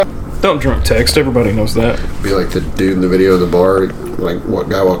Don't drunk text. Everybody knows that. Be like the dude in the video in the bar. Like, what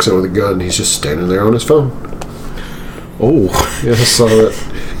guy walks in with a gun? He's just standing there on his phone. Oh. Yeah, I saw that.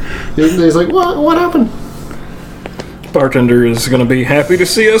 He's like, what happened? Bartender is going to be happy to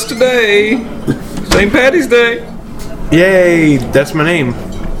see us today. St. Patty's Day. Yay, that's my name.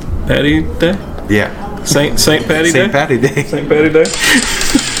 Patty Day? Yeah. Saint Patty Day? St. Patty Day. St. Patty Day.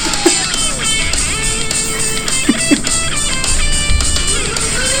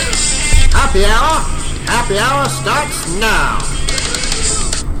 Happy hour starts now.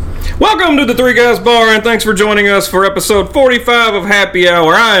 Welcome to the Three Guys Bar, and thanks for joining us for episode 45 of Happy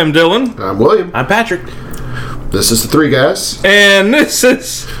Hour. I am Dylan. I'm William. I'm Patrick. This is the Three Guys. And this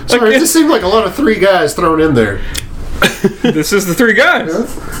is... Sorry, it just seemed like a lot of three guys thrown in there. This is the Three Guys.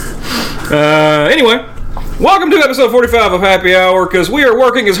 Anyway, welcome to episode 45 of Happy Hour, because we are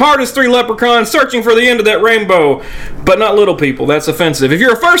working as hard as three leprechauns searching for the end of that rainbow. But not little people, that's offensive. If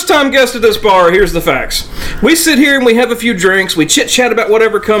you're a first-time guest at this bar, here's the facts. We sit here and we have a few drinks, we chit-chat about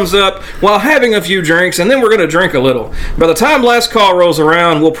whatever comes up while having a few drinks, and then we're going to drink a little. By the time last call rolls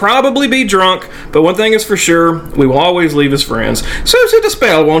around, we'll probably be drunk, but one thing is for sure, we will always leave as friends. So hit the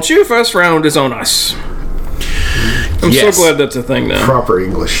spell, won't you? First round is on us. I'm so glad that's a thing now. Proper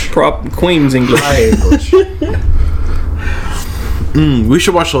English. Queen's English. High English. We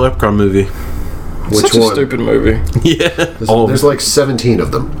should watch the Leprechaun movie. Which Such one? a stupid movie. Yeah. There's like 17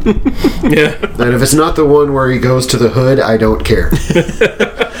 of them. Yeah. And if it's not the one where he goes to the hood, I don't care.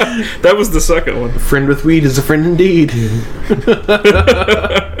 That was the second one. A friend with weed is a friend indeed.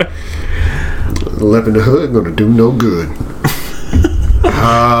 Lep in the hood gonna do no good.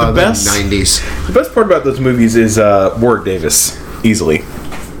 The best 90s. The best part about those movies is Warwick Davis. Easily.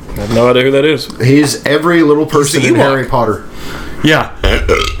 I have no idea who that is. He's every little person in Ewok. Harry Potter. Yeah.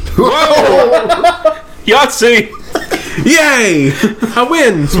 Whoa! Yahtzee! Yay! I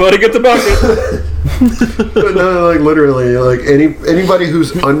win! Somebody get the bucket. But no, like literally, like anybody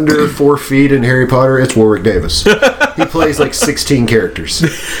who's under 4 feet in Harry Potter, it's Warwick Davis. He plays like 16 characters.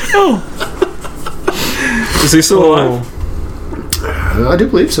 Oh. Is he still alive? I do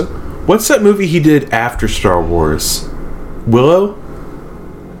believe so. What's that movie he did after Star Wars? Willow?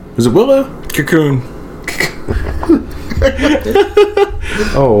 Was it Willow? Cocoon.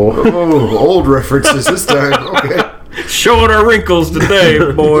 Oh, old references this time. Okay. Showing our wrinkles today,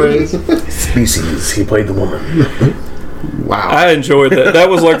 boys. Species. He played the woman. Wow. I enjoyed that. That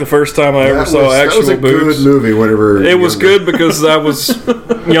was like the first time I ever saw actual that was a boobs. good movie. Whenever It was good because I was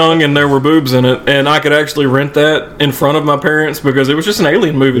young and there were boobs in it, and I could actually rent that in front of my parents because it was just an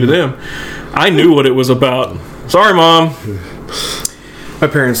alien movie to them. I knew what it was about. Sorry, Mom. My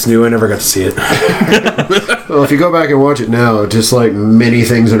parents knew. I never got to see it. Well, if you go back and watch it now, just like many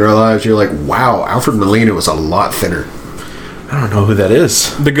things in our lives, you're like, wow, Alfred Molina was a lot thinner. I don't know who that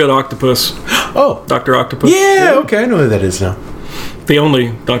is. The good octopus. Oh. Dr. Octopus. Yeah, okay. I know who that is now. The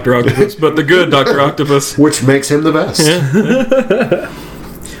only Dr. Octopus, but the good Dr. Octopus. Which makes him the best.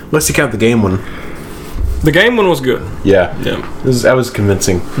 Unless you count the game one. The game one was good. Yeah. Yeah. That was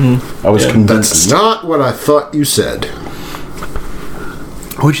convincing. I was Yeah. convinced. That's not what I thought you said.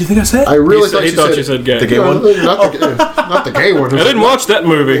 What did you think I said? I really He thought you said gay. The gay one? Not the gay one. I didn't watch that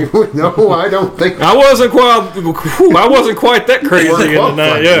movie. No, I don't think. I wasn't quite that crazy in the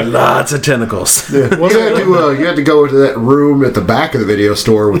night. Yeah. Lots of tentacles. You had to go to that room at the back of the video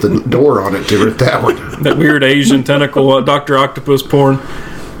store with the door on it to rent that one. That weird Asian tentacle Dr. Octopus porn.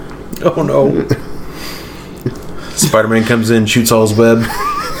 Oh no. Spider-Man comes in, shoots all his web.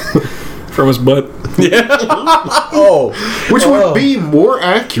 From his butt. Yeah. Oh. Which would be more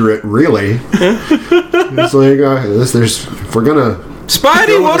accurate, really. It's like, if we're gonna... Spidey,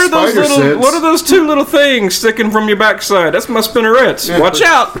 Go with what the are those spider little? sense. What are those two little things sticking from your backside? That's my spinnerets. Watch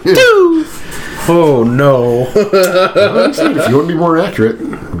out! Two. Oh no. If you want to be more accurate,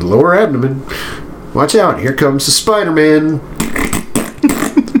 lower abdomen. Watch out! Here comes the Spider-Man.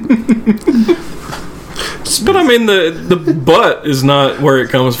 But I mean, the butt is not where it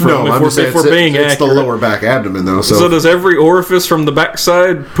comes from. No, I'm just saying if we're being it's accurate. the lower back abdomen, though. So does every orifice from the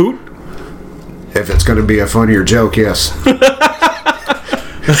backside poot? If it's going to be a funnier joke, yes. You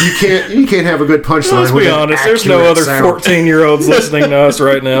can't have a good punchline. Let's be honest. There's no other 14-year-olds listening to us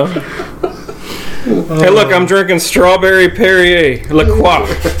right now. Hey, look, I'm drinking strawberry Perrier La Croix.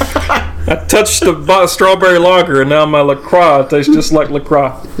 I touched the strawberry lager, and now my La Croix tastes just like La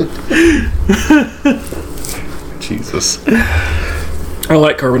Croix. Jesus. I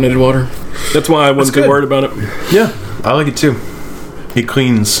like carbonated water. That's why I wasn't too good. worried about it. Yeah, I like it too. He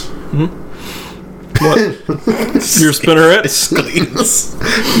cleans. What? Your spinnerets? Cleans.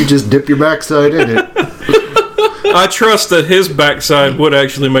 You just dip your backside in it. I trust that his backside would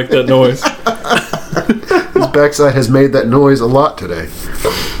actually make that noise. His backside has made that noise a lot today.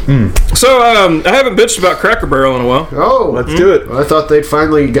 So, I haven't bitched about Cracker Barrel in a while. Oh, Let's do it. I thought they'd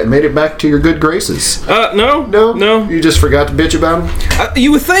finally made it back to your good graces. No. You just forgot to bitch about them?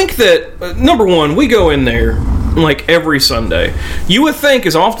 You would think that, number one, we go in there like every Sunday. You would think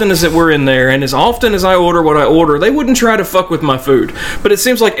as often as that we're in there and as often as I order what I order, they wouldn't try to fuck with my food. But it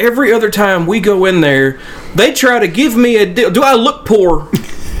seems like every other time we go in there, they try to give me a deal. Do I look poor?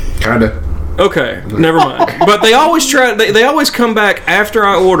 Kinda. Okay, never mind. But they always try. They always come back after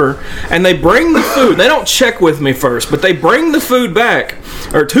I order, and they bring the food. They don't check with me first, but they bring the food back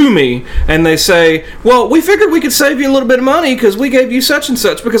or to me, and they say, "Well, we figured we could save you a little bit of money because we gave you such and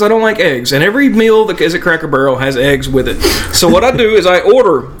such because I don't like eggs, and every meal that is at Cracker Barrel has eggs with it." So what I do is I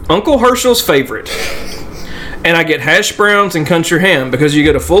order Uncle Herschel's favorite. And I get hash browns and country ham because you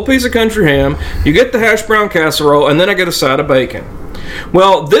get a full piece of country ham, you get the hash brown casserole, and then I get a side of bacon.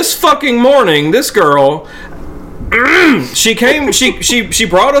 Well, this fucking morning, this girl, she came, she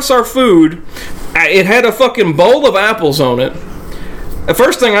brought us our food. It had a fucking bowl of apples on it. The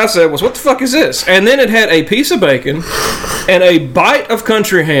first thing I said was, "What the fuck is this?" And then it had a piece of bacon and a bite of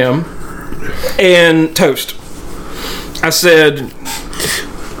country ham and toast. I said,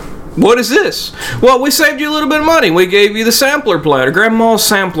 "What is this?" "Well, we saved you a little bit of money. We gave you the sampler platter, Grandma's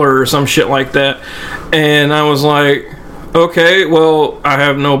sampler or some shit like that." And I was like, "Okay, well, I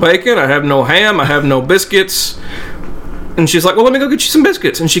have no bacon, I have no ham, I have no biscuits." And she's like, "Well, let me go get you some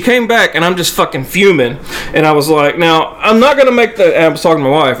biscuits." And she came back, and I'm just fucking fuming. And I was like, "Now, I'm not going to make the..." I was talking to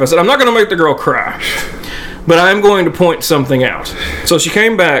my wife. I said, "I'm not going to make the girl cry, but I'm going to point something out." So she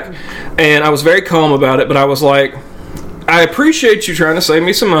came back, and I was very calm about it, but I was like, "I appreciate you trying to save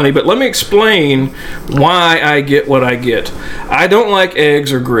me some money, but let me explain why I get what I get. I don't like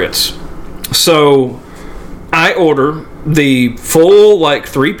eggs or grits. So I order the full, like,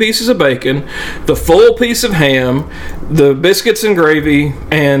 3 pieces of bacon, the full piece of ham, the biscuits and gravy,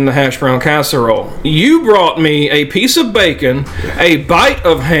 and the hash brown casserole. You brought me a piece of bacon, a bite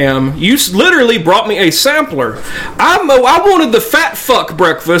of ham. You literally brought me a sampler. I wanted the fat fuck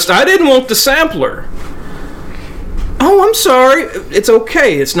breakfast. I didn't want the sampler." "Oh, I'm sorry. It's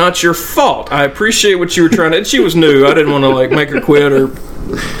okay. It's not your fault. I appreciate what you were trying to..." And she was new. I didn't want to, like, make her quit or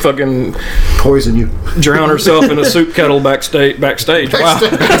fucking Poison you. drown herself in a soup kettle backstage. Wow.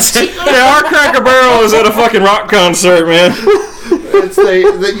 Yeah, our Cracker Barrel is at a fucking rock concert, man.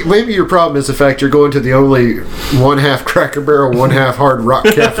 Maybe your problem is the fact you're going to the only 1/2 Cracker Barrel, 1/2 Hard Rock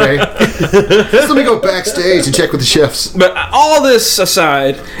Cafe. Just let me go backstage and check with the chefs. But all this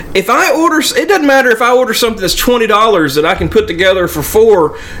aside, if I order, it doesn't matter if I order something that's $20 that I can put together for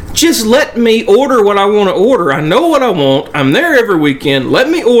 4. Just let me order what I want to order. I know what I want. I'm there every weekend. Let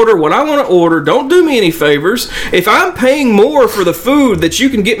me order what I want to order. Don't do me any favors. If I'm paying more for the food that you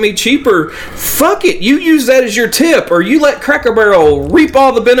can get me cheaper, fuck it. You use that as your tip, or you let Cracker Barrel reap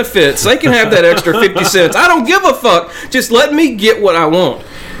all the benefits. They can have that extra 50 cents. I don't give a fuck. Just let me get what I want.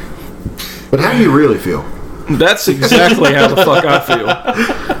 But how do you really feel? That's exactly how the fuck I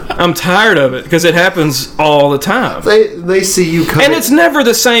feel. I'm tired of it because it happens all the time. They see you coming. And it's never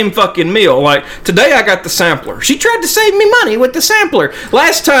the same fucking meal. Like, today I got the sampler. She tried to save me money with the sampler.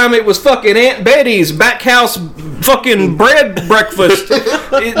 Last time it was fucking Aunt Betty's back house fucking bread breakfast.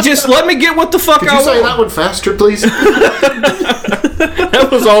 Just let me get what the fuck I want. Could you say that one faster, please? That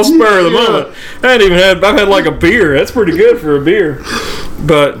was all spur of the moment. I've had like a beer. That's pretty good for a beer.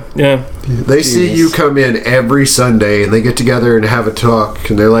 But, yeah. They see you come in every Sunday and they get together and have a talk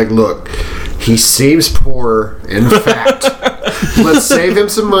and they're like, "Look, he seems poor and fat. Let's save him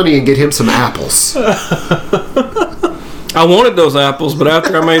some money and get him some apples." I wanted those apples, but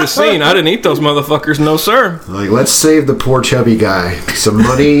after I made a scene, I didn't eat those motherfuckers. No, sir. Like, let's save the poor chubby guy some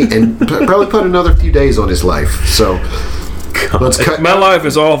money and probably put another few days on his life. So let's cut. My life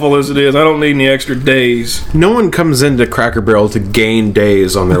is awful as it is. I don't need any extra days. No one comes into Cracker Barrel to gain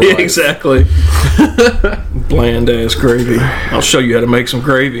days on their life. Exactly. Bland ass gravy. I'll show you how to make some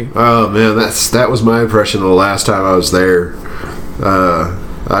gravy. Oh man, that was my impression the last time I was there.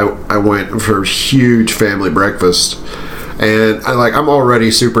 I went for a huge family breakfast, and I'm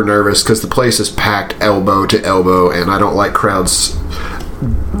already super nervous because the place is packed elbow to elbow, and I don't like crowds.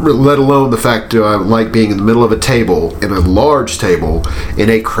 Let alone the fact that I like being in the middle of a table, in a large table,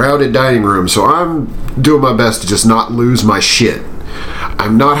 in a crowded dining room. So I'm doing my best to just not lose my shit.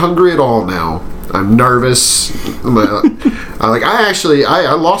 I'm not hungry at all now. I'm nervous.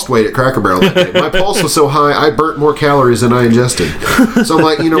 I lost weight at Cracker Barrel that day. My pulse was so high, I burnt more calories than I ingested. So I'm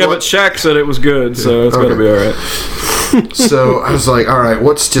like, you know yeah, what? But Shaq said it was good, so it's gonna be all right. So I was like, all right,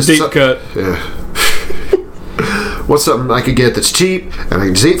 what's just deep cut? Yeah. what's something I could get that's cheap and I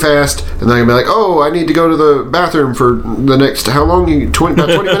can just eat fast, and then I can be like, oh, I need to go to the bathroom for the next, how long? About 20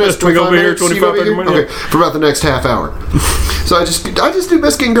 minutes, 25 minutes? 25 minutes. Okay, for about the next half hour. So I just do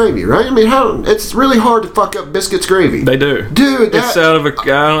biscuit and gravy, right? I mean, it's really hard to fuck up biscuits gravy. They do. Dude, It's out of a...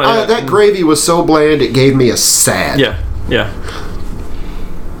 that gravy was so bland, it gave me a sad. Yeah.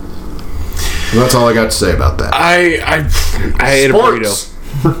 That's all I got to say about that. I ate a burrito. Sports.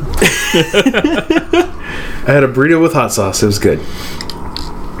 I had a burrito with hot sauce. It was good.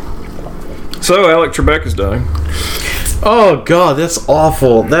 So, Alec Trebek is dying. Oh God, that's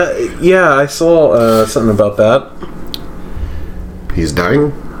awful. I saw something about that. He's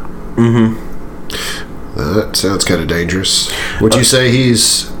dying? Mm-hmm. That sounds kind of dangerous. Would you say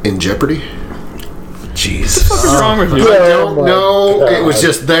he's in jeopardy? Jesus. What's wrong with you? I don't know. It was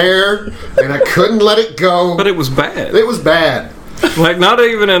just there, and I couldn't let it go. But it was bad. It was bad. Like, not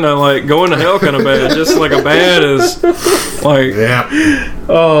even in a, like, going to hell kind of bad. Just, like, a bad is, like... Yeah.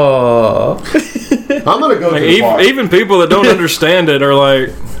 Oh. I'm going to go Like, too far. even people that don't understand it are like,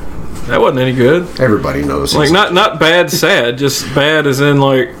 that wasn't any good. Everybody knows. Like, not bad sad, just bad as in,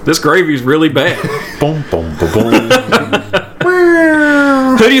 like, this gravy's really bad. Boom, boom, boom, boom.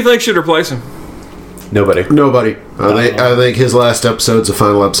 Who do you think should replace him? Nobody. I think his last episode's the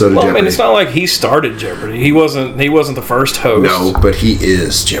final episode of Well, I Jeopardy. mean, it's not like he started Jeopardy. He wasn't the first host. No, but he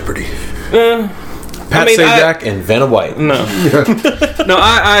is Jeopardy. Pat Sajak and Vanna White. No. No,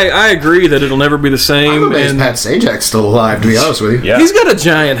 I agree that it'll never be the I'm same. amazed And Pat Sajak's still alive, to be honest with you. Yeah. he's got a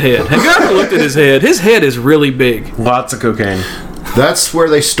giant head. Have you ever looked at his head? His head is really big. Lots of cocaine. That's where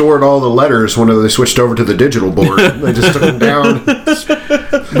they stored all the letters when they switched over to the digital board. They just took them down.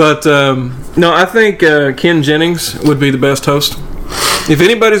 But, no, I think Ken Jennings would be the best host. If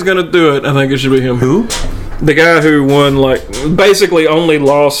anybody's going to do it, I think it should be him. Who? The guy who won, like, basically only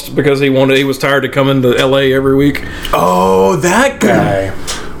lost because he was tired of coming to LA every week. Oh, that guy.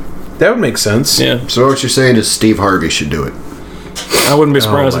 That would make sense. Yeah. So what you're saying is Steve Harvey should do it. I wouldn't be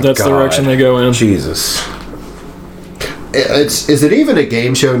surprised if my that's the God. direction they go in. Jesus. Is it even a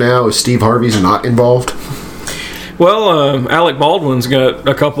game show now if Steve Harvey's not involved? Well, Alec Baldwin's got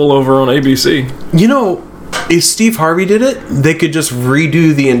a couple over on ABC. You know, if Steve Harvey did it, they could just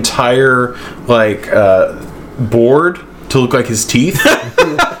redo the entire, board to look like his teeth.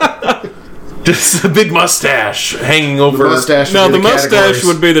 Just a big mustache hanging over. The mustache. No, would the be mustache categories.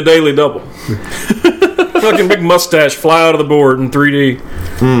 would be the Daily Double. Fucking big mustache fly out of the board in 3D.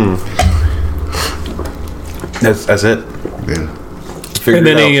 That's it. Yeah. Figure And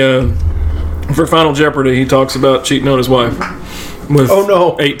then it out. for Final Jeopardy, he talks about cheating on his wife. With Oh,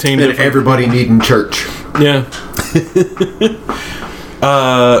 no. 18 And different... everybody needing church. Yeah.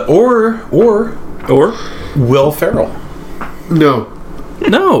 Or Or? Will Ferrell. No.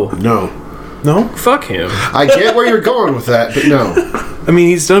 No. No. No? Fuck him. I get where you're going with that, but no. I mean,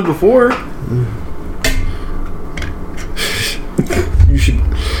 he's done it before.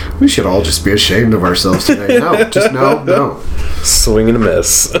 We should all just be ashamed of ourselves today. No, just no. Swing and a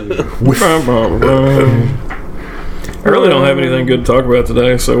miss. I really don't have anything good to talk about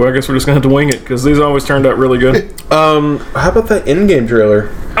today, so I guess we're just going to have to wing it, because these always turned out really good. How about that Endgame trailer?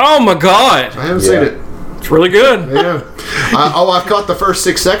 Oh my god! I haven't seen it. It's really good. Yeah. I've caught the first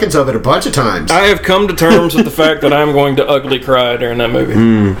 6 seconds of it a bunch of times. I have come to terms with the fact that I'm going to ugly cry during that movie.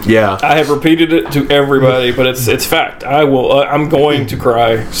 Yeah. I have repeated it to everybody, but it's fact. I will. I'm going to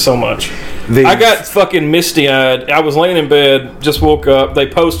cry so much. I got fucking misty-eyed. I was laying in bed, just woke up. They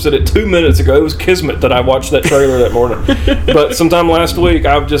posted it 2 minutes ago. It was kismet that I watched that trailer that morning. But sometime last week,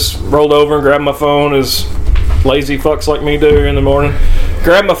 I just rolled over and grabbed my phone, as lazy fucks like me do in the morning.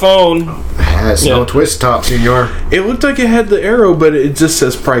 Grabbed my phone. Has no twist top, senor. It looked like it had the arrow, but it just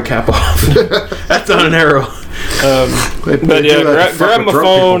says Pry Cap off. That's not an arrow. But yeah, grabbed my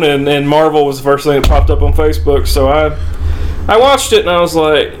phone, and Marvel was the first thing that popped up on Facebook. So I watched it, and I was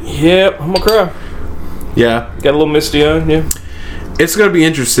like, yep, I'm gonna cry. Yeah. Got a little misty eye, yeah. It's gonna be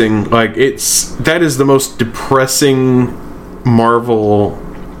interesting. Like, that is the most depressing Marvel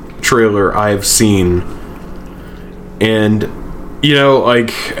trailer I've seen. And you know,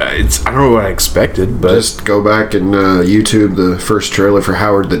 like, I don't know what I expected, but Just go back and YouTube the first trailer for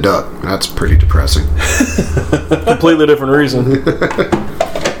Howard the Duck. That's pretty depressing. Completely different reason.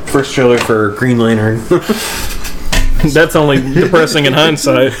 first trailer for Green Lantern. That's only depressing in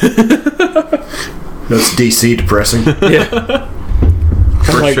hindsight. That's DC depressing. Yeah.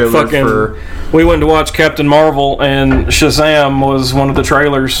 First Like trailer fucking, for we went to watch Captain Marvel, and Shazam was one of the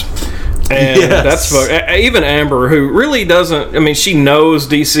trailers. And that's even Amber, who really doesn't. I mean, she knows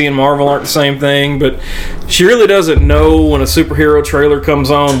DC and Marvel aren't the same thing, but she really doesn't know when a superhero trailer comes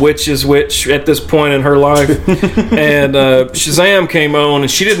on which is which at this point in her life. And Shazam came on,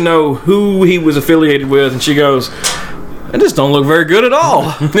 and she didn't know who he was affiliated with, and she goes, "I just don't look very good at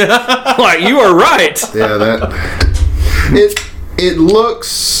all." Like, you are right. Yeah, it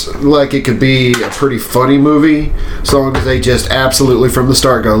looks like it could be a pretty funny movie, as long as they just absolutely from the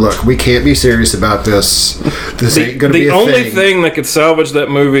start go, look, we can't be serious about this. This ain't gonna be a thing. The only thing that could salvage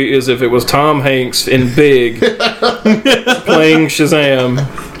that movie is if it was Tom Hanks in Big playing Shazam.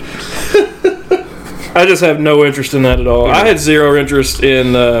 I just have no interest in that at all. I had zero interest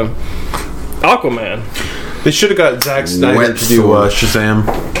in Aquaman. They should have got Zack Snyder to do Shazam.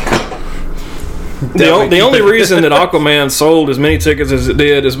 The only reason that Aquaman sold as many tickets as it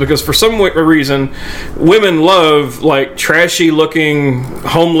did is because for some reason women love like trashy looking,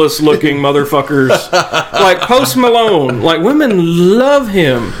 homeless looking motherfuckers like Post Malone. Like, women love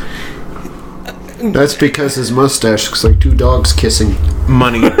him. That's because his mustache looks like two dogs kissing.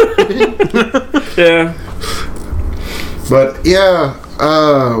 Money. Yeah. But yeah,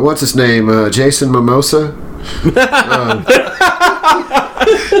 what's his name? Jason Momoa.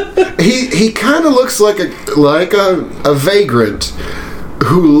 He kind of looks like a vagrant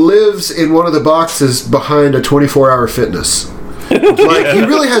who lives in one of the boxes behind a 24-hour fitness. Like, he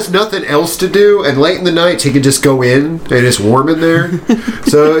really has nothing else to do, and late in the night he can just go in and it's warm in there.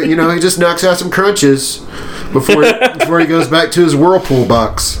 So, he just knocks out some crunches before he goes back to his Whirlpool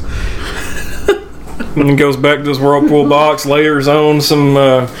box. And he goes back to his Whirlpool box, layers on some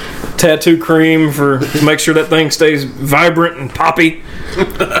tattoo cream to make sure that thing stays vibrant and poppy.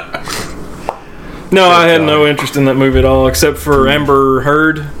 No, I had no interest in that movie at all, except for Amber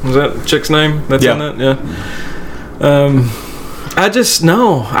Heard. Was that the chick's name? That's in that? Yeah. I just,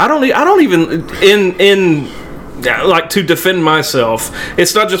 no. I don't even, like, to defend myself,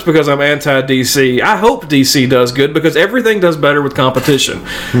 it's not just because I'm anti-DC. I hope DC does good, because everything does better with competition.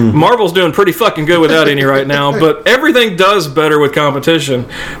 Marvel's doing pretty fucking good without any right now, but everything does better with competition.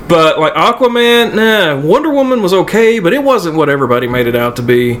 But like Aquaman, Wonder Woman was okay, but it wasn't what everybody made it out to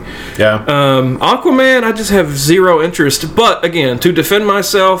be. Yeah. Aquaman, I just have zero interest. But again, to defend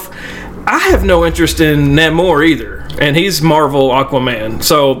myself, I have no interest in Namor either, and he's Marvel Aquaman.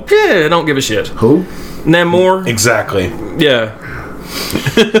 So yeah, I don't give a shit. Who? Namor. Exactly. Yeah.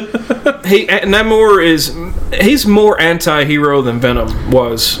 Namor he's more anti-hero than Venom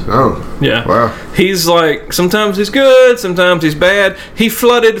was. Oh. Yeah. Wow. He's like, sometimes he's good, sometimes he's bad. He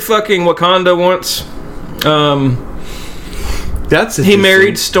flooded fucking Wakanda once. He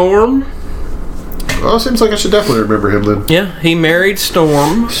married Storm. Oh, seems like I should definitely remember him then. Yeah, he married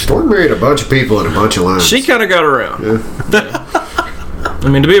Storm. Storm married a bunch of people in a bunch of lines. She kind of got around. Yeah. I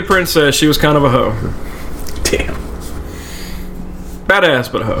mean, to be a princess, she was kind of a hoe. Damn.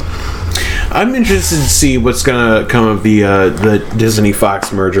 Badass, but a hoe. I'm interested to see what's gonna come of the Disney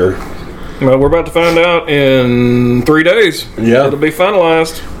Fox merger. Well, we're about to find out in 3 days. Yeah. It'll be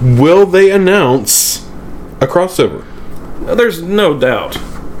finalized. Will they announce a crossover? There's no doubt.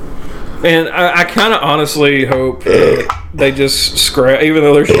 And I kind of honestly hope they just scrap, even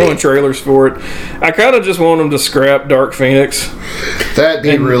though they're showing trailers for it, I kind of just want them to scrap Dark Phoenix. That'd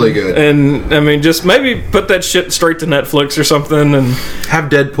be really good. And, I mean, just maybe put that shit straight to Netflix or something and have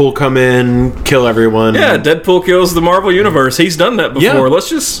Deadpool come in, kill everyone. Yeah, Deadpool kills the Marvel Universe. He's done that before. Yeah. Let's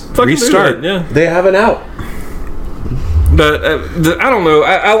just fucking restart. Do that. Yeah. They have it out. But I don't know.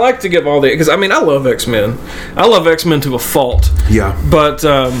 I like to give all the, because I mean, I love X-Men. I love X-Men to a fault. Yeah. But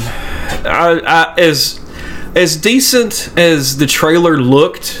as decent as the trailer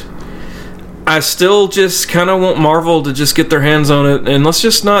looked, I still just kind of want Marvel to just get their hands on it, and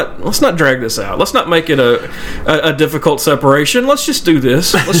let's not drag this out. Let's not make it a difficult separation. Let's just do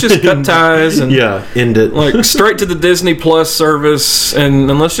this. Let's just cut ties and end it like straight to the Disney Plus service, and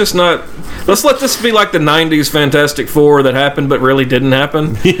let's let this be like the 90s Fantastic Four that happened but really didn't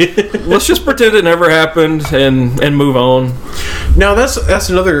happen. Let's just pretend it never happened and move on. Now that's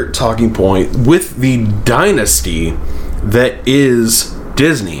another talking point with the dynasty that is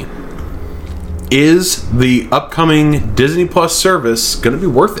Disney. Is the upcoming Disney Plus service going to be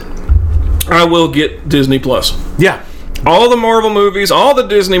worth it? I will get Disney Plus. Yeah. All the Marvel movies, all the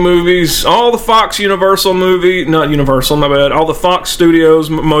Disney movies, all the Fox Universal movie, not Universal, my bad, all the Fox Studios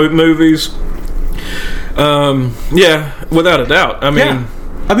movies. Yeah, without a doubt. I mean,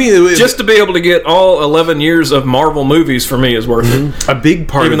 I mean, Just to be able to get all 11 years of Marvel movies for me is worth it. a big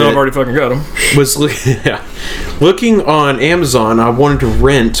part Even of though it I've already fucking got them. was looking on Amazon. I wanted to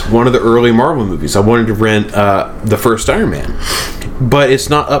rent one of the early Marvel movies. I wanted to rent the first Iron Man, but it's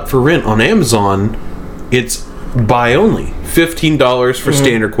not up for rent on Amazon. It's buy only, $15 for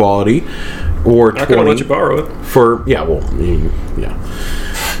standard quality, or I could have let you $20 borrow it. for yeah.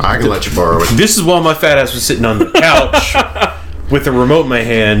 I can let you borrow it. This is while my fat ass was sitting on the couch with the remote in my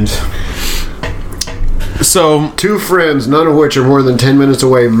hand. So 2 friends, none of which are more than 10 minutes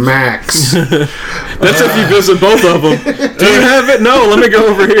away max. That's if you visit both of them. Do you have it? No, let me go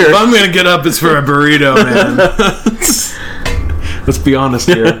over here. if I'm gonna get up, it's for a burrito, man. Let's be honest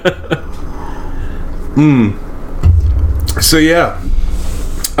here. So yeah,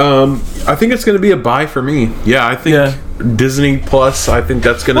 I think it's going to be a buy for me. Yeah, I think Disney Plus. I think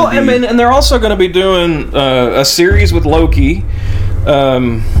that's going to be. I mean, and they're also going to be doing a series with Loki.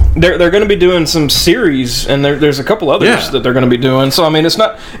 They're going to be doing some series, and there's a couple others that they're going to be doing. So I mean, it's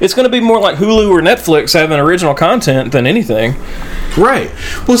going to be more like Hulu or Netflix having original content than anything. Right.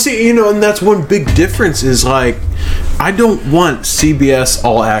 Well, see, and that's one big difference is like, I don't want CBS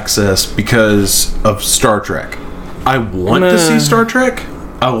All Access because of Star Trek. I want to see Star Trek.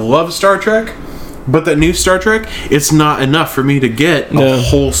 I love Star Trek. But that new Star Trek, it's not enough for me to get a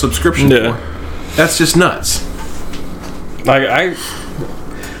whole subscription for. That's just nuts. Like I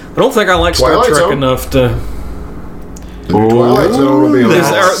don't think I like Twilight Star Trek Zone? enough to. The Twilight Zone will be on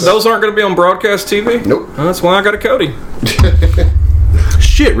Those aren't going to be on broadcast TV? Nope. Well, that's why I got a Cody.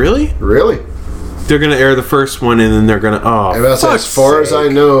 Shit, really? Really? They're gonna air the first one and then they're gonna. Oh, And that's, as far as I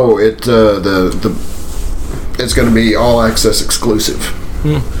know, it's going to be all access exclusive.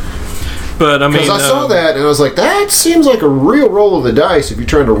 But I mean, Because I saw that and I was like, that seems like a real roll of the dice if you're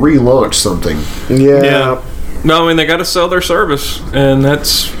trying to relaunch something. Yeah. No, I mean they got to sell their service, and that's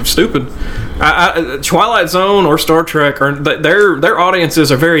stupid. Twilight Zone or Star Trek are their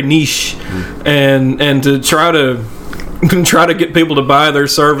audiences are very niche, and to try to get people to buy their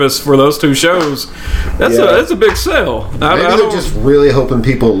service for those 2 shows, that's a big sell. Maybe they're just really hoping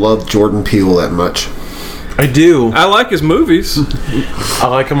people love Jordan Peele that much. I do. I like his movies. I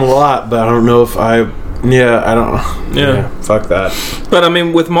like him a lot, but I don't know if I. Yeah, I don't. Yeah. Fuck that. But I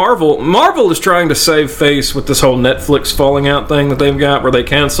mean, with Marvel is trying to save face with this whole Netflix falling out thing that they've got, where they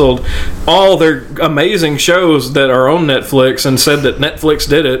canceled all their amazing shows that are on Netflix and said that Netflix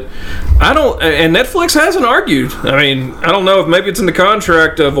did it. And Netflix hasn't argued. I mean, I don't know if maybe it's in the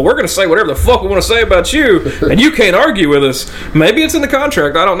contract of, well, we're going to say whatever the fuck we want to say about you, and you can't argue with us. Maybe it's in the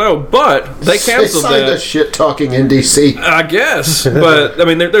contract. I don't know, but they canceled They signed that. the shit talking NDC. I guess, but I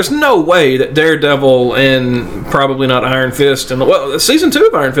mean, there's no way that Daredevil and probably not Iron Fist and season 2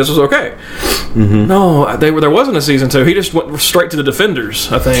 of Iron Fist was okay. No, there wasn't a season 2. He just went straight to the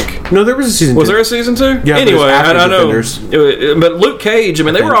Defenders, I think. No, there was a season. Was there a season 2? Yeah. Anyway, after I know. Defenders. But Luke Cage, I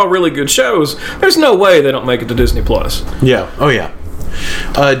mean, they were all really good shows. There's no way they don't make it to Disney Plus. Yeah. Oh yeah.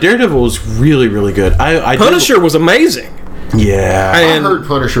 Daredevil was really, really good. I Punisher was amazing. Yeah. I And heard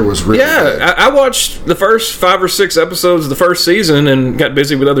Punisher was really good. yeah, I watched the first 5 or 6 episodes of the first season and got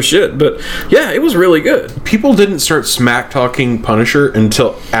busy with other shit. But yeah, it was really good. People didn't start smack talking Punisher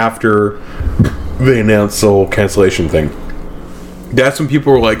until after they announced the whole cancellation thing. That's when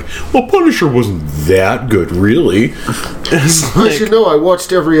people were like, well, Punisher wasn't that good, really. It's I like, should know, I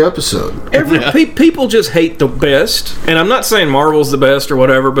watched every episode. People just hate the best, and I'm not saying Marvel's the best or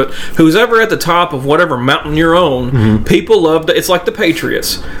whatever, but who's ever at the top of whatever mountain you're on, people love it's like the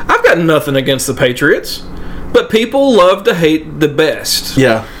Patriots. I've got nothing against the Patriots, but people love to hate the best.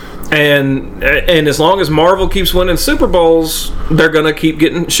 yeah. And as long as Marvel keeps winning Super Bowls, they're gonna keep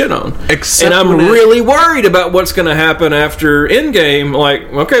getting shit on. Except and I'm when really worried about what's gonna happen after Endgame. Like,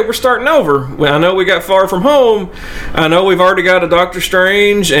 okay, we're starting over. I know we got Far From Home. I know we've already got a Doctor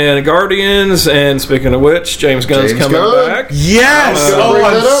Strange and a Guardians. And speaking of which, James Gunn's James coming Gunn? back. Yes! gonna bring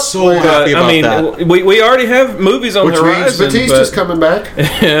I'm that up so later. happy about I mean, that. we already have movies on Which the means horizon. Batista's but- coming back.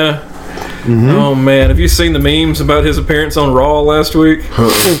 Yeah. Oh man, have you seen the memes about his appearance on Raw last week?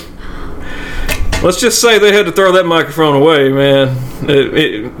 Let's just say they had to throw that microphone away, man.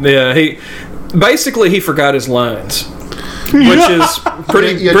 He forgot his lines, which is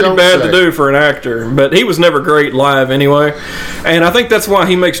pretty You don't bad say. to do for an actor. But he was never great live anyway, and I think that's why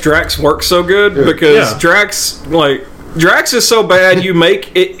he makes Drax work so good because Yeah. Drax is so bad. He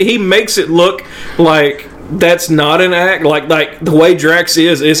makes it look like that's not an act. Like the way Drax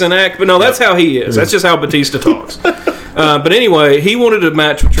is an act, but no, that's how he is. That's just how Batista talks. But anyway, he wanted a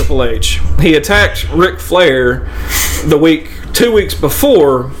match with Triple H. He attacked Ric Flair 2 weeks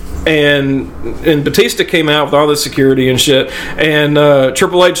before and Batista came out with all this security and shit, and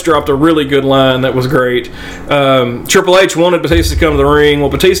Triple H dropped a really good line that was great. Triple H wanted Batista to come to the ring. Well,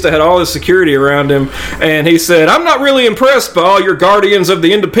 Batista had all this security around him, and he said, "I'm not really impressed by all your guardians of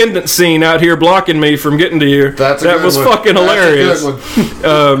the independent scene out here blocking me from getting to you." That was fucking hilarious.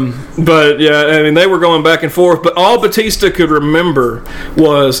 But yeah, I mean, they were going back and forth, but all Batista could remember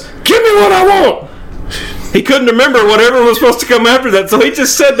was, "Give me what I want." He couldn't remember whatever was supposed to come after that, so he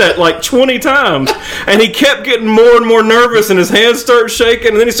just said that like 20 times, and he kept getting more and more nervous, and his hands started shaking,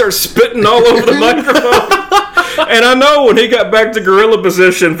 and then he started spitting all over the microphone. And I know when he got back to gorilla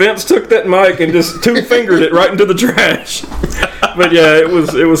position, Vince took that mic and just two-fingered it right into the trash. But yeah, it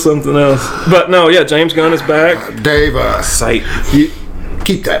was something else. But no, yeah, James Gunn is back. Dave, Sight.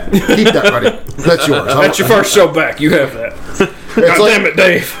 keep that, buddy. That's yours. That's your first show back. You have that. God damn it,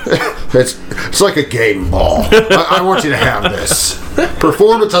 Dave. It's like a game ball. I want you to have this.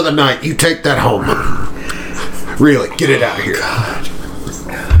 Performance of the night. You take that home. Really, get it out of here.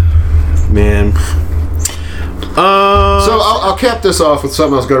 Man. So I'll cap this off with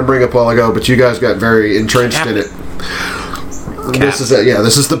something I was going to bring up a while ago, but you guys got very entrenched in it. This is it. Yeah,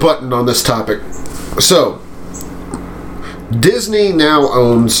 this is the button on this topic. So, Disney now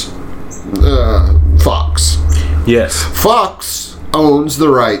owns Fox. Yes. Fox owns the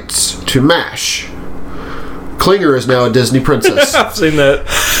rights to MASH. Klinger is now a Disney princess. I've seen that.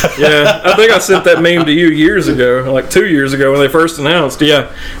 Yeah, I think I sent that meme to you years ago, like 2 years ago when they first announced.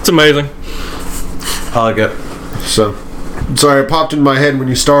 Yeah, it's amazing. I like it. So, sorry, it popped in my head when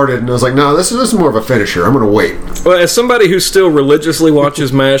you started, and I was like, no, this is more of a finisher. I'm going to wait. Well, as somebody who still religiously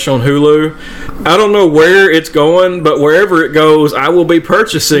watches MASH on Hulu, I don't know where it's going, but wherever it goes, I will be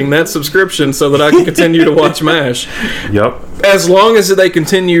purchasing that subscription so that I can continue to watch MASH. Yep. As long as they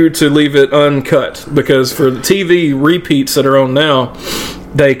continue to leave it uncut, because for the TV repeats that are on now,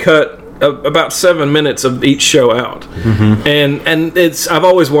 they cut about 7 minutes of each show out. Mm-hmm. And I've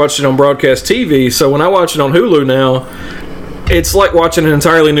always watched it on broadcast TV, so when I watch it on Hulu now, it's like watching an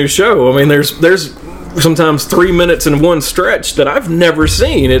entirely new show. I mean, there's sometimes 3 minutes in one stretch that I've never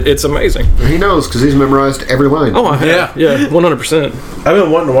seen. It's amazing. He knows because he's memorized every line. Oh, I have. Yeah, 100%. I've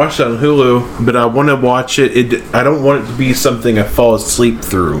been wanting to watch it on Hulu, but I want to watch it. I don't want it to be something I fall asleep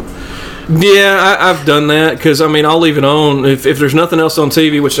through. Yeah, I've done that because, I mean, I'll leave it on. If there's nothing else on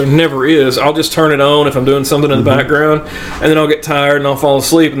TV, which there never is, I'll just turn it on if I'm doing something in the background, and then I'll get tired and I'll fall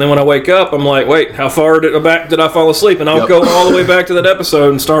asleep. And then when I wake up, I'm like, wait, how far back did I fall asleep? And I'll go all the way back to that episode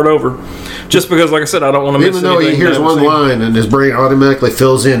and start over. Just because, like I said, I don't want to miss anything. Even though he hears one line and his brain automatically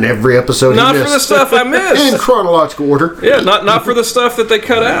fills in every episode not for the stuff I missed. In chronological order. Yeah, not for the stuff that they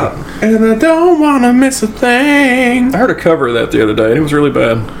cut out. And I don't want to miss a thing. I heard a cover of that the other day, and it was really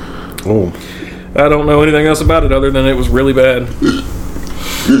bad. Oh. I don't know anything else about it other than it was really bad.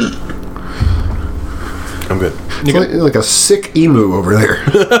 I'm good. It's like a sick emu over there.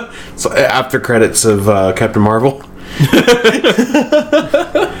 So after credits of Captain Marvel.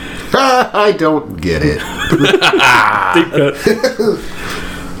 I don't get it. Deep cut.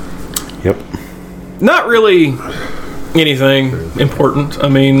 Yep. Not really anything important. I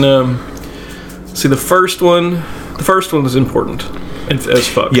mean, see, the first one was important as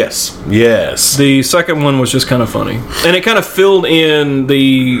fuck. Yes. The second one was just kind of funny, and it kind of filled in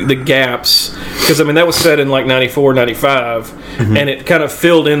the gaps, because I mean that was set in like 94, 95, and it kind of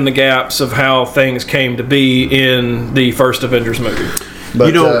filled in the gaps of how things came to be in the first Avengers movie.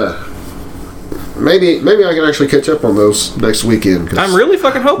 But maybe I can actually catch up on those next weekend. I'm really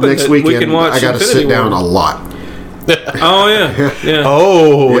fucking hoping next that weekend we can watch. I got to sit down a lot. Oh yeah.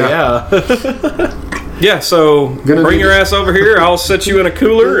 Oh yeah. Yeah, so bring your ass over here. I'll set you in a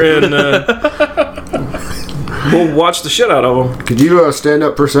cooler and we'll watch the shit out of them. Could you stand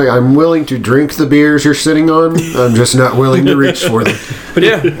up for a second? I'm willing to drink the beers you're sitting on. I'm just not willing to reach for them. But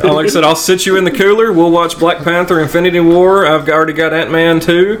yeah, like I said, I'll sit you in the cooler. We'll watch Black Panther, Infinity War. I've already got Ant-Man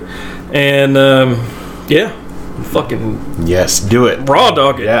 2. And yeah, fucking yes, do it. Raw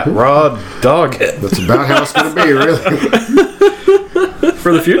dog it. Yeah, raw dog it. That's about how it's going to be, really.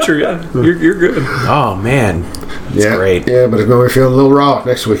 For the future, yeah. You're good. Oh, man. That's great. Yeah, but it's going to be feeling a little raw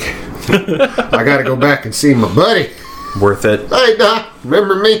next week. I got to go back and see my buddy. Worth it. Hey, Doc,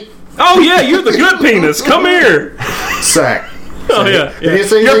 remember me? Oh, yeah, you're the good penis. Come here. Sack. Oh, yeah.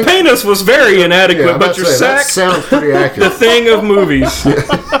 Your penis was very inadequate, but your sack... That sounds pretty accurate. The thing of movies.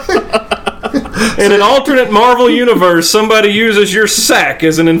 In an alternate Marvel universe, somebody uses your sack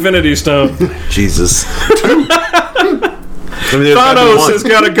as an Infinity Stone. Jesus. Thanos has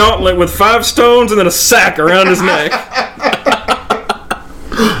got a gauntlet with 5 stones and then a sack around his neck.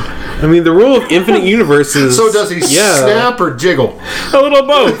 I mean, the rule of infinite universes. So does he snap or jiggle? A little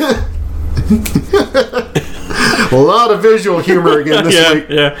both. A lot of visual humor again this week.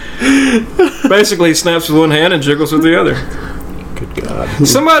 Yeah. Basically, he snaps with one hand and jiggles with the other. Good God.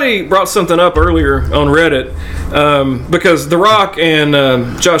 Somebody brought something up earlier on Reddit because The Rock and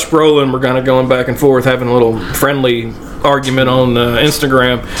Josh Brolin were kind of going back and forth, having a little friendly argument on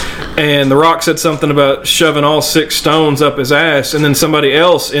Instagram, and The Rock said something about shoving all 6 stones up his ass, and then somebody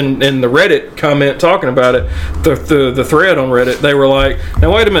else in the Reddit comment talking about it, the thread on Reddit, they were like,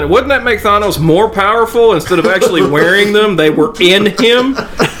 now wait a minute, wouldn't that make Thanos more powerful? Instead of actually wearing them, they were in him?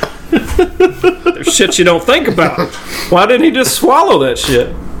 There's shit you don't think about. Why didn't he just swallow that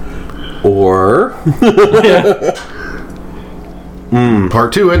shit? Or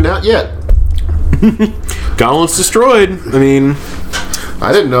Part 2 and not yet. Gauntlet's destroyed. I mean,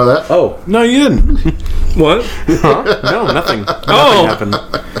 I didn't know that. oh no, you didn't. What? Huh? No, nothing. Oh. Nothing happened.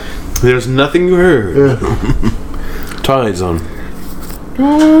 There's nothing you heard. Twilight Zone.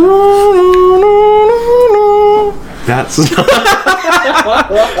 That's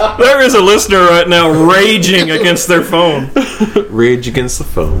There is a listener right now raging against their phone. Rage Against the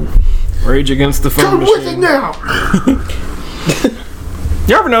Phone. Rage Against the Phone Come with it Machine. now.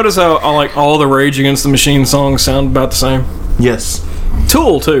 You ever notice how all the Rage Against the Machine songs sound about the same? Yes.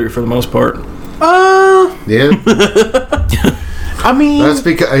 Tool too, for the most part. Yeah, I mean, that's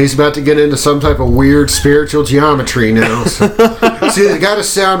because he's about to get into some type of weird spiritual geometry now. So. See, they got to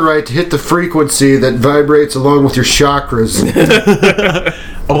sound right to hit the frequency that vibrates along with your chakras.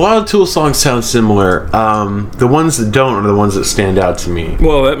 a lot of Tool songs sound similar. The ones that don't are the ones that stand out to me.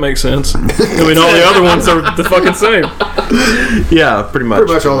 Well, that makes sense. I mean, all the other ones are the fucking same. Yeah, pretty much.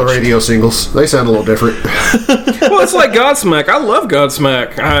 Pretty much all the radio singles. They sound a little different. Well, it's like Godsmack. I love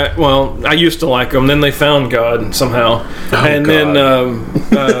Godsmack. I used to like them. Then they found God somehow, and then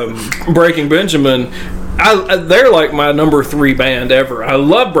Breaking Benjamin. They're like my number 3 band ever. I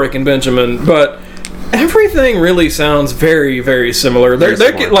love Breaking Benjamin, but everything really sounds very, very similar. They're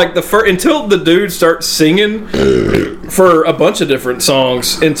like until the dude starts singing for a bunch of different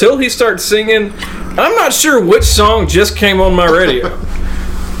songs. Until he starts singing, I'm not sure which song just came on my radio.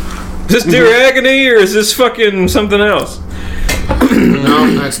 Is this Dear Agony or is this fucking something else? No,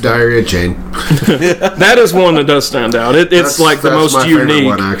 that's Diarrhea Jane. That is one that does stand out. It's like the most my favorite unique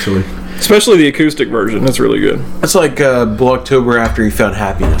one, actually. Especially the acoustic version. That's really good. It's like Blue October after he found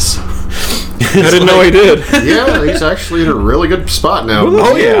happiness. I didn't know he did. Yeah, he's actually in a really good spot now.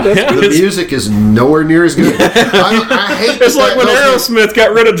 Oh, yeah. The music is nowhere near as good. I hate It's like when Aerosmith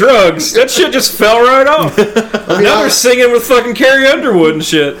got rid of drugs. That shit just fell right off. Now they're singing with fucking Carrie Underwood and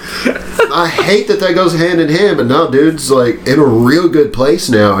shit. I hate that goes hand in hand, but now dude's like in a real good place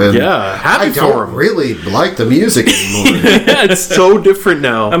now. And Yeah, happy I for don't him. really like the music anymore. Yeah, it's so different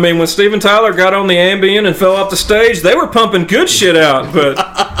now. I mean, when Steven Tyler got on the Ambien and fell off the stage, they were pumping good shit out, but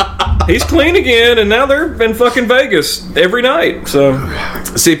he's clean again, and now they're in fucking Vegas every night. So,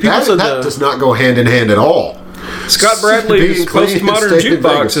 See, people said that does not go hand in hand at all. Scott Bradley's Being clean and Postmodern staying in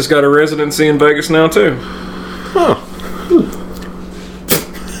Jukebox Vegas. has got a residency in Vegas now, too.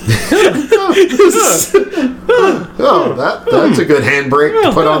 Oh, that's a good handbrake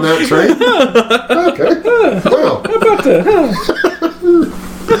to put on that train. Okay. Well, how about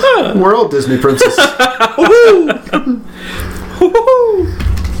that? We're all Disney princesses.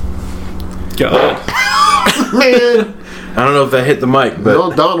 God. Man, I don't know if that hit the mic, but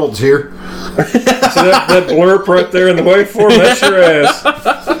well, Donald's here. See that blurb right there in the waveform? That's your ass.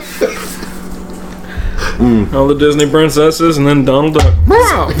 All the Disney princesses and then Donald Duck.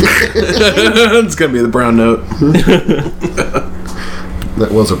 it's gonna be the brown note.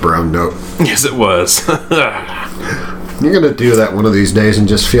 That was a brown note. Yes, it was. You're gonna do that one of these days and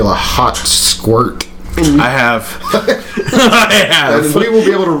just feel a hot squirt. I have. I And have. we will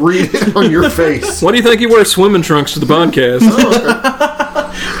be able to read it on your face. Why do you think he wears swimming trunks to the podcast?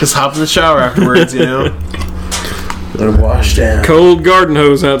 Just hop in the shower afterwards, you know. And wash down. Cold garden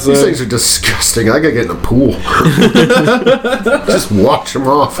hose These outside. things are disgusting. I gotta get in a pool. Just wash them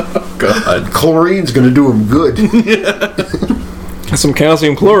off. God. Chlorine's gonna do them good. Some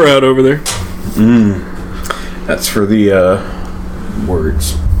calcium chloride over there. That's for the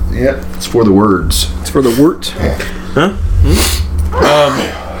words. Yeah, it's for the words. It's for the wort. Huh?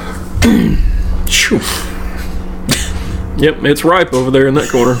 Yep, it's ripe over there in that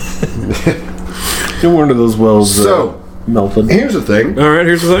corner. No wonder those wells So, melted. here's the thing. All right,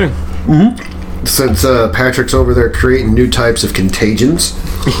 here's the thing. Since Patrick's over there creating new types of contagions,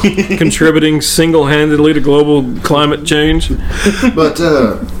 Contributing single-handedly to global climate change. but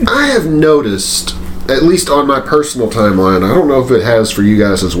I have noticed at least on my personal timeline, I don't know if it has for you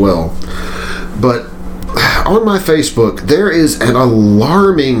guys as well, but on my Facebook, there is an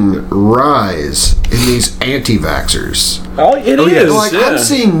alarming rise in these anti-vaxxers. Oh, it is. Like, I'm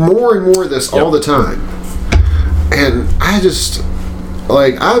seeing more and more of this all the time. And I just...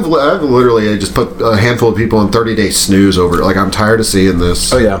 Like, I've literally just put a handful of people on 30-day snooze over it. Like, I'm tired of seeing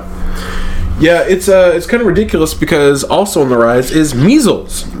this. Oh, yeah. Yeah, it's kind of ridiculous because also on the rise is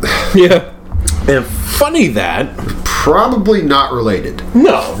measles. Yeah. And funny that... Probably not related.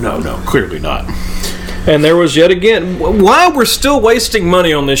 No, clearly not. And there was yet again, why we're still wasting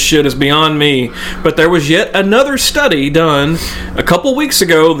money on this shit is beyond me. But there was yet another study done a couple weeks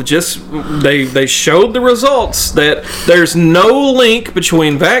ago that they showed the results that there's no link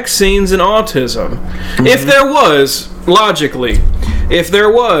between vaccines and autism. Mm-hmm. If there was, logically,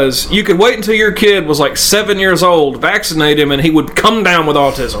 you could wait until your kid was like 7 years old, vaccinate him, and he would come down with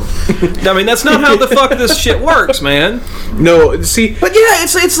autism. I mean, that's not how the fuck this shit works, man. No, see... But yeah,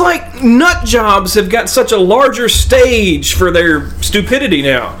 it's like nut jobs have got such a larger stage for their stupidity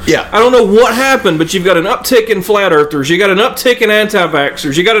now. Yeah. I don't know what happened, but you've got an uptick in flat earthers, you got an uptick in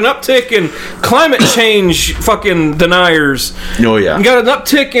anti-vaxxers, you got an uptick in climate change fucking deniers. Oh, yeah. You got an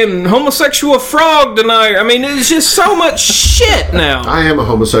uptick in homosexual frog denier. I mean, it's just so much shit now. I am a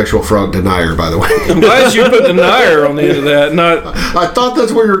homosexual frog denier, by the way. I'm glad you put denier on the end of that. Not. I thought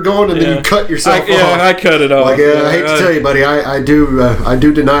that's where you were going, and then you cut yourself off. Yeah, I cut it off. Like, I hate to tell you, buddy, I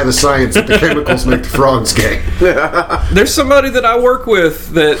do deny the science that the chemicals make the frogs gay. There's somebody that I work with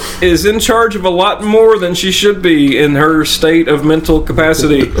that is in charge of a lot more than she should be in her state of mental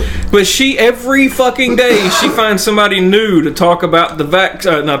capacity. But every fucking day, she finds somebody new to talk about the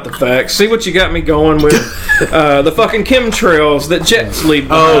not the facts. See what you got me going with? The fucking chemtrails that jets leave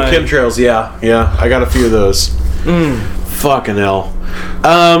behind. Oh, chemtrails, yeah. I got a few of those. Fucking hell.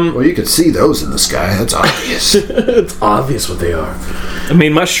 Well, you can see those in the sky. That's obvious. It's obvious what they are. I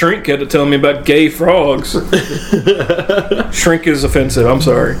mean, my shrink had to tell me about gay frogs. Shrink is offensive. I'm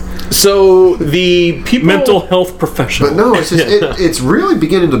sorry. So the people, mental health professional. But no, it's just it's really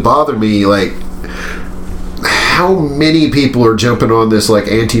beginning to bother me. Like, how many people are jumping on this like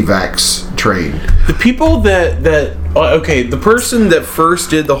anti-vax train? The people that the person that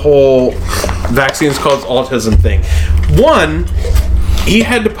first did the whole vaccines cause autism thing, one, he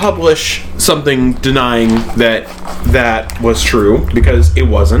had to publish something denying that was true because it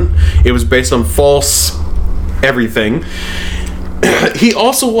wasn't. It was based on false everything. He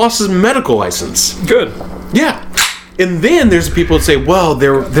also lost his medical license. Good. Yeah. And then there's people that say, well,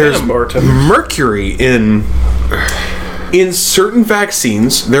 there's mercury in certain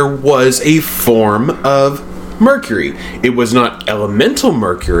vaccines. There was a form of mercury. It was not elemental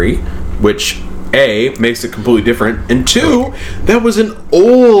mercury, which A, makes it completely different, and two, that was an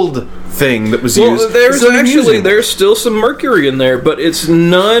old thing that was used. There's still some mercury in there, but it's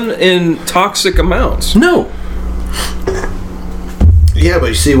none in toxic amounts. No. Yeah, but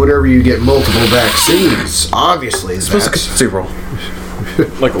you see, whenever you get multiple vaccines, obviously it smells like a Tootsie Roll.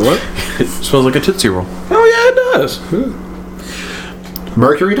 Like a what? It smells like a Tootsie Roll. Oh yeah, it does.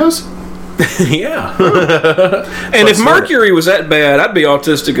 Mercury does? Yeah. And if mercury was that bad, I'd be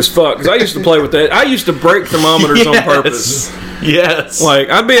autistic as fuck, because I used to play with that. I used to break thermometers on purpose. Yes. Like,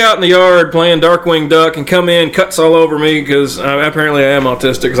 I'd be out in the yard playing Darkwing Duck and come in, cuts all over me, because apparently I am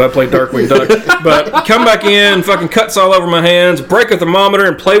autistic because I play Darkwing Duck. But come back in, fucking cuts all over my hands, break a thermometer,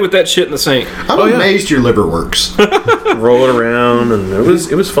 and play with that shit in the sink. I'm amazed your liver works. Roll it around, and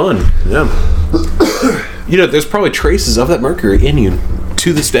it was fun. Yeah. You know, there's probably traces of that mercury in you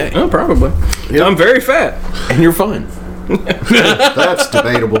to this day. Oh, probably. Yeah. I'm very fat. And you're fine. That's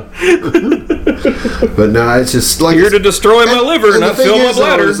debatable. But no, it's just like... Here to destroy my liver and not fill my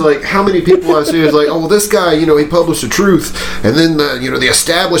bladder. Is like, how many people I see is like, oh, well, this guy, he published the truth, and then, the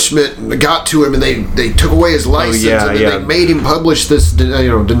establishment got to him, and they took away his license, and then they made him publish this,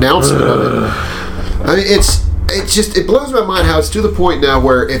 denouncement of it. I mean, it blows my mind how it's to the point now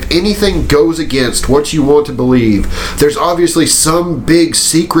where if anything goes against what you want to believe, there's obviously some big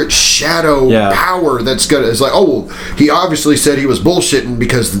secret shadow power that's gonna. It's like, oh, well, he obviously said he was bullshitting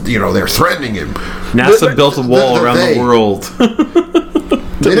because they're threatening him. NASA built a wall around the world.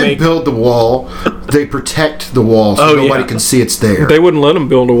 They didn't build the wall; they protect the wall so nobody can see it's there. They wouldn't let them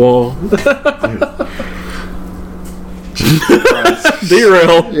build a wall.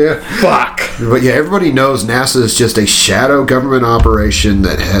 Derail. Yeah. Fuck. But yeah, everybody knows NASA is just a shadow government operation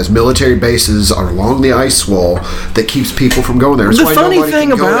that has military bases along the ice wall that keeps people from going there. That's The why funny nobody thing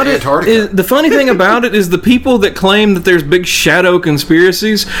can go to about it Antarctica. is the people that claim that there's big shadow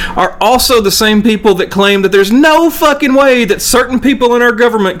conspiracies are also the same people that claim that there's no fucking way that certain people in our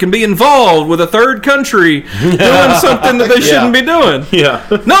government can be involved with a third country doing something that they shouldn't be doing. Yeah.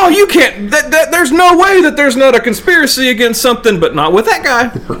 No, you can't. There's no way that there's not a conspiracy against something, but not with that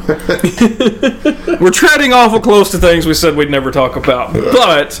guy. We're treading awful close to things we said we'd never talk about.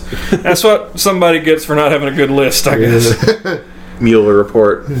 But that's what somebody gets for not having a good list, I guess. Mueller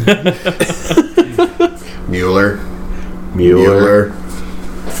report. Mueller.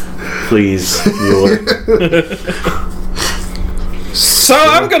 Please, Mueller. So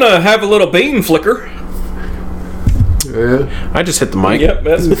I'm going to have a little bean flicker. Yeah. I just hit the mic. Yep,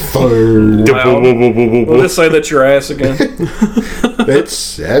 that's Fire. loud. We'll just say that's your ass again.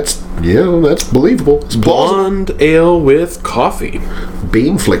 That's believable. It's plausible. Blonde ale with coffee.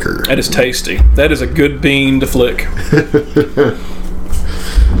 Bean flicker. That is tasty. That is a good bean to flick.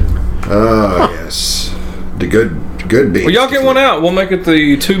 Oh yes, the good bean. Well, y'all get one out. We'll make it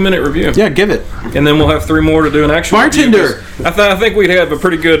the 2-minute review. Yeah, give it. And then we'll have 3 more to do an actual Bartender! review, 'cause I think we'd have a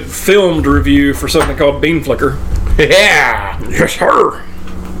pretty good filmed review for something called Bean Flicker. Yeah. Yes, sir.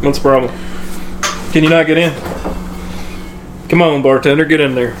 What's the problem? Can you not get in? Come on, bartender, get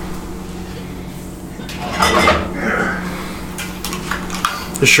in there.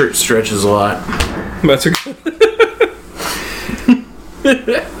 The shirt stretches a lot. That's a good.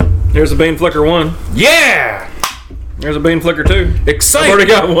 There's a Bean Flicker 1. Yeah! There's a Bean Flicker 2. I've Exciting!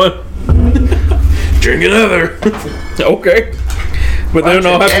 already got one. Drink another. Okay. But then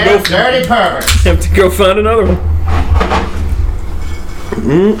I'll have Dirty pervert. to go find another one.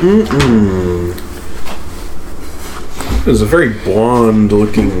 It was a very blonde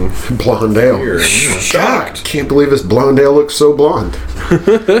looking blonde ale. beer. Shocked. Can't believe this blonde ale looks so blonde.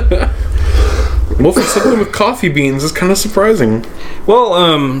 Well, for something with coffee beans, it's kind of surprising. Well,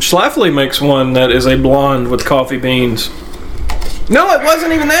 Schlafly makes one that is a blonde with coffee beans. No, it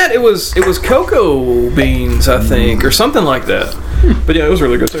wasn't even that. It was cocoa beans, I think, or something like that. But yeah, it was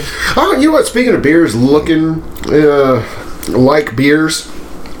really good too. Oh, you know what? Speaking of beers, looking like beers,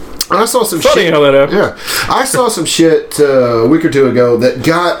 I saw some Funny shit. how that happened. Yeah, I saw some shit a week or two ago that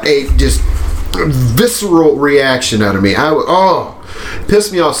got a just visceral reaction out of me.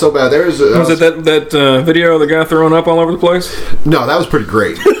 Pissed me off so bad. Was it that video of the guy throwing up all over the place? No, that was pretty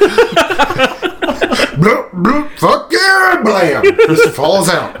great. Bloop, bloop, fuck yeah, blam! Just falls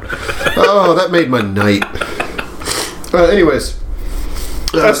out. Oh, that made my night. Anyways.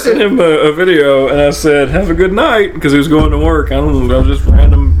 I sent him a video and I said, "Have a good night," because he was going to work. I don't know, just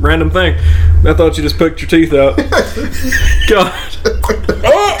random thing. I thought you just picked your teeth out. God.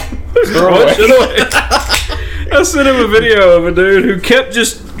 I sent him a video of a dude who kept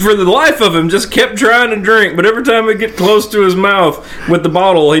for the life of him, just kept trying to drink, but every time he'd get close to his mouth with the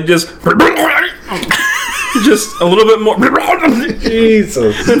bottle, he'd just a little bit more.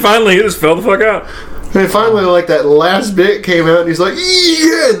 Jesus. And finally, he just fell the fuck out. And finally, like, that last bit came out, and he's like,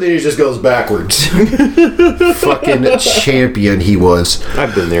 yeah, and then he just goes backwards. Fucking champion he was.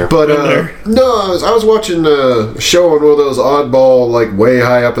 I've been there. But, no, I was watching a show on one of those oddball, like, way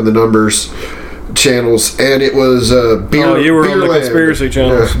high up in the numbers channels, and it was Beer Oh, you were on the Beerland. conspiracy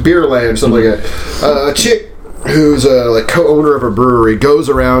channels. Beerland, something like that. A chick who's like co-owner of a brewery goes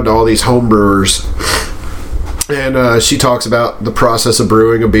around to all these home brewers, and she talks about the process of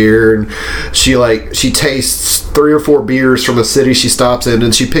brewing a beer, and she tastes 3 or 4 beers from a city she stops in,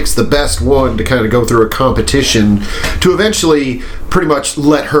 and she picks the best one to kind of go through a competition to eventually pretty much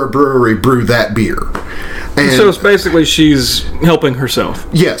let her brewery brew that beer. And So it's basically she's helping herself.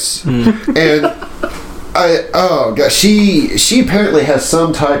 yes, and she apparently has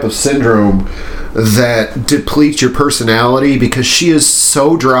some type of syndrome that depletes your personality because she is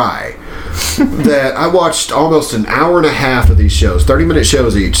so dry that I watched almost an hour and a half of these shows, 30-minute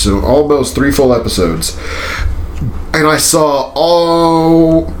shows each, so almost 3 full episodes, and I saw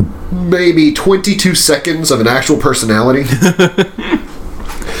maybe 22 seconds of an actual personality.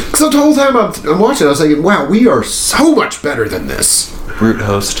 So the whole time I'm watching, I was thinking, wow, we are so much better than this. Root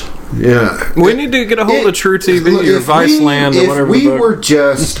host. Yeah. We need to get a hold of True TV or Viceland or whatever. If we were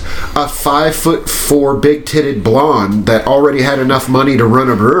just a 5'4" big-titted blonde that already had enough money to run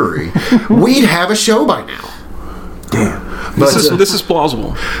a brewery, we'd have a show by now. But, this is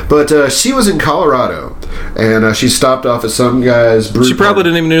plausible. But she was in Colorado, and she stopped off at some guy's brew. She probably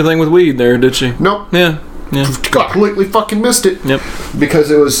didn't even do anything with weed there, did she? Nope. Yeah. Completely fucking missed it. Yep. Because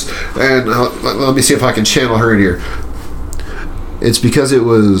it was, and let me see if I can channel her in here. It's because it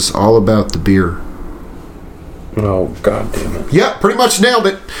was all about the beer. Oh, god damn it. Yeah, pretty much nailed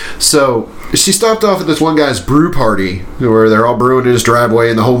it. So she stopped off at this one guy's brew party where they're all brewing in his driveway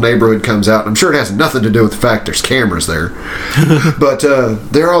and the whole neighborhood comes out. I'm sure it has nothing to do with the fact there's cameras there. But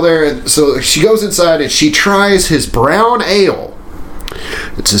they're all there. And so she goes inside and she tries his brown ale.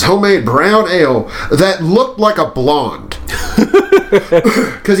 It's his homemade brown ale that looked like a blonde.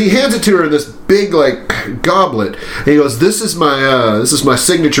 Because he hands it to her in this big like goblet. And he goes, "This is my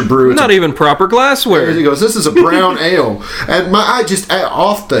signature brew." It's Not even proper glassware. He goes, "This is a brown ale," and I just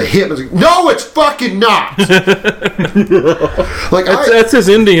off the hip. I was like, "No, it's fucking not." Like That's his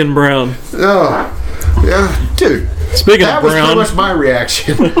Indian brown. oh, yeah, dude. Speaking That of was brown, pretty much my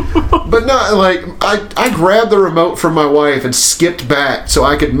reaction. But not like I grabbed the remote from my wife and skipped back so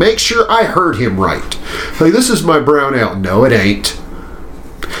I could make sure I heard him right. Like, "This is my brown ale." No, it ain't.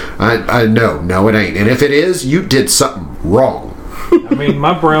 I know, no, it ain't. And if it is, you did something wrong. I mean,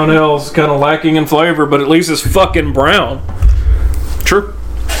 my brown ale's kind of lacking in flavor, but at least it's fucking brown. True.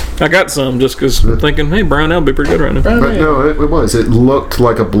 I got some just because I'm thinking, hey, brown ale would be pretty good right now. But no, it was. It looked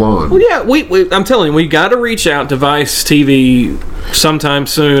like a blonde. Well, yeah, we I'm telling you, we got to reach out to Vice TV sometime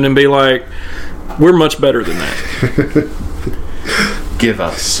soon and be like, we're much better than that. Give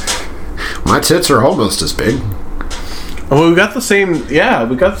us. My tits are almost as big. Oh, we got the same. Yeah,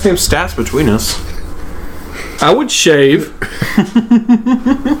 we got the same stats between us. I would shave.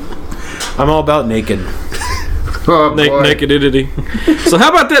 I'm all about naked. Oh, boy. Nakedity. So how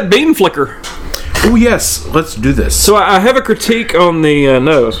about that bean flicker? Oh yes, let's do this. So I have a critique on the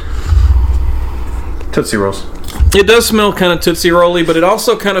nose. Tootsie Rolls. It does smell kind of Tootsie Roll-y, but it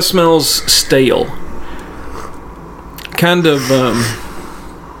also kind of smells stale. Kind of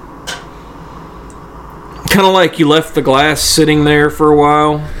like you left the glass sitting there for a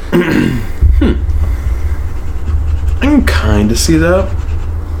while. I can kind of see that.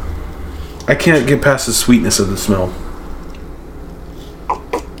 I can't get past the sweetness of the smell.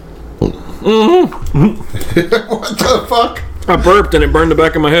 What the fuck? I burped and it burned the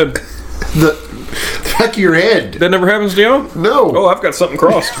back of my head. The back of your head. That never happens to y'all? No. Oh, I've got something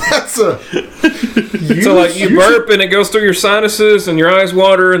crossed. That's a. So like you burp and it goes through your sinuses and your eyes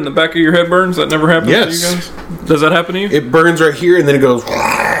water and the back of your head burns? That never happens Yes. to you guys? Does that happen to you? It burns right here and then it goes.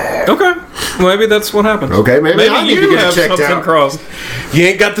 Okay. Well, maybe that's what happens. Okay, maybe I need to you get it have checked something out. crossed. You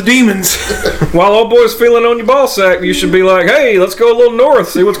ain't got the demons. While old boy's feeling on your ball sack, you should be like, hey, let's go a little north,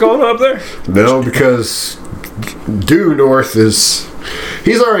 see what's going on up there. No, because due north is.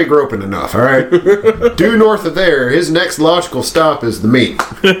 He's already groping enough, all right? Due north of there, his next logical stop is the meat.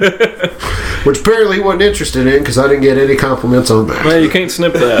 Which apparently he wasn't interested in because I didn't get any compliments on that. Man, you can't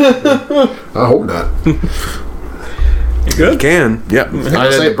snip that. I hope not. You good? Can. Yeah.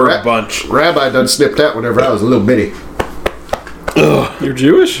 I say had to burp Ra- a bunch. Rabbi done snipped that whenever I was a little bitty. You're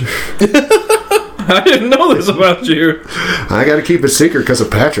Jewish? I didn't know this about you. I got to keep it secret because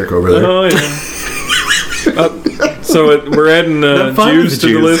of Patrick over there. Oh, yeah. We're adding Jews to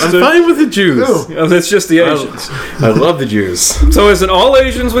the list. I'm fine with the Jews. No. That's just the Asians. I love the Jews. So is it all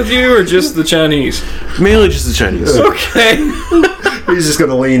Asians with you or just the Chinese? Mainly just the Chinese. Okay. He's just going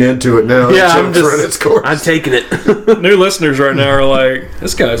to lean into it now. Yeah, and jump run its course. I'm taking it. New listeners right now are like,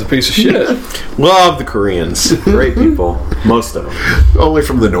 this guy's a piece of shit. Love the Koreans. Great people. Most of them. Only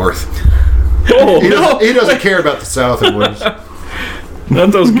from the north. Oh, He doesn't care about the south and west.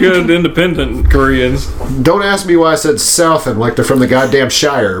 not those good independent Koreans. Don't ask me why I said south and like they're from the goddamn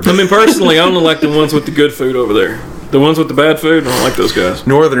Shire. I mean, personally, I only like the ones with the good food over there. The ones with the bad food, I don't like those guys.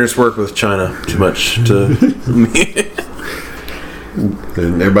 Northerners work with China too much to me.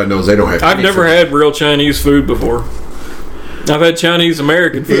 And everybody knows they don't have I've never had real Chinese food before. I've had Chinese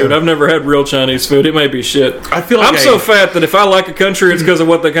American food. Yeah. I've never had real Chinese food. It may be shit. I feel like I'm so fat that if I like a country, it's because of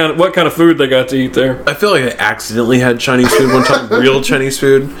what kind of food they got to eat there. I feel like I accidentally had Chinese food one time, real Chinese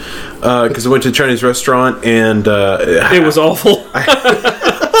food, because I went to a Chinese restaurant and It was awful.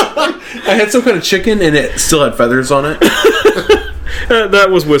 I had some kind of chicken and it still had feathers on it.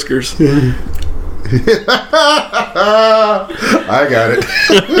 That was Whiskers. I got it.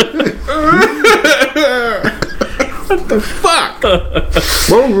 Fuck!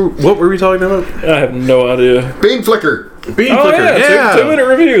 What were we talking about? I have no idea. Bean flicker. Bean Oh flicker. yeah, 2 minute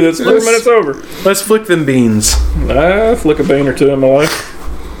review. That's 4 Yes. minutes over. Let's flick them beans. I flick a bean or two in my life.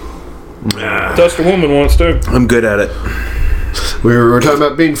 Touched a woman once too. I'm good at it. We were talking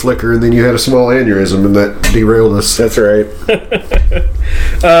about bean flicker, and then you had a small aneurysm, and that derailed us. That's right.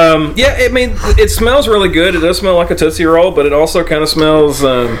 Yeah, I mean, it smells really good. It does smell like a Tootsie Roll, but it also kind of smells,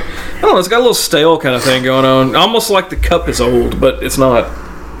 I don't know, it's got a little stale kind of thing going on. Almost like the cup is old, but it's not.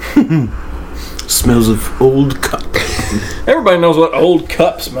 Smells of old cup. Everybody knows what old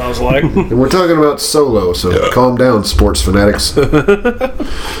cup smells like. And we're talking about Solo, so calm down, sports fanatics.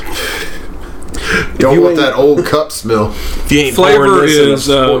 Don't want that old cup smell. If you ain't Flavor pouring this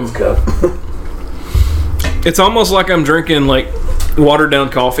in a is, sports cup. It's almost like I'm drinking like watered down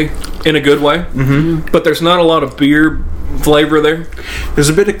coffee in a good way. Mm-hmm. But there's not a lot of beer flavor there. There's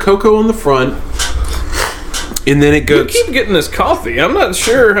a bit of cocoa on the front, and then it You goes. keep getting this coffee. I'm not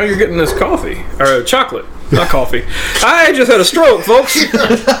sure how you're getting this coffee. Or chocolate, not coffee. I just had a stroke, folks.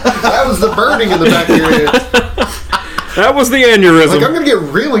 That was the burning in the back of your head. That was the aneurysm. Like, I'm gonna get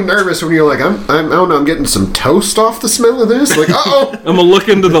really nervous when you're like, I don't know, I'm getting some toast off the smell of this. Like, uh-oh. I'm gonna look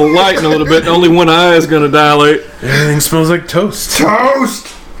into the light in a little bit, and only one eye is gonna dilate. Everything smells like toast. Toast!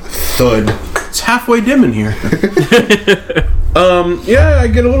 Thud. It's halfway dim in here. Yeah, I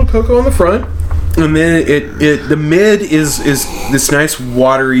get a little cocoa on the front, and then the mid is this nice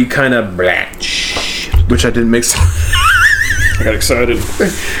watery kind of black, which I didn't mix. I got excited.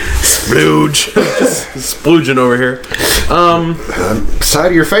 Splooge. Splooging over here. Side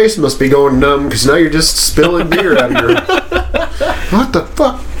of your face must be going numb because now you're just spilling beer out of your. What the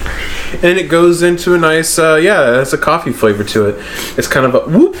fuck? And it goes into a nice, it has a coffee flavor to it. It's kind of a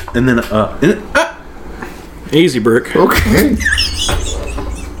whoop, and then Easy, Brick. Okay.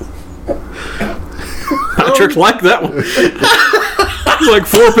 Patrick liked that one. There's like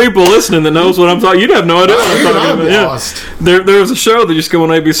 4 people listening that knows what I'm talking. You'd have no idea what I'm talking about. Yeah. Lost. There was a show that used to go on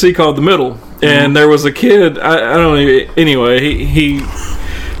ABC called The Middle, and there was a kid. I don't know. Anyway,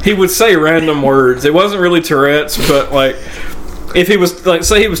 he would say random words. It wasn't really Tourette's, but like if he was like,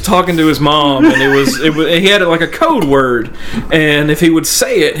 say he was talking to his mom, and he had like a code word, and if he would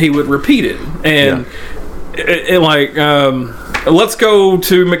say it, he would repeat it, and let's go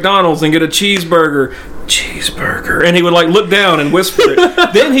to McDonald's and get a cheeseburger, and he would like look down and whisper it.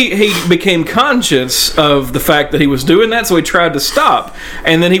 Then he became conscious of the fact that he was doing that, so he tried to stop.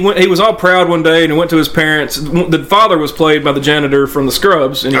 And then he was all proud one day and he went to his parents. The father was played by the janitor from the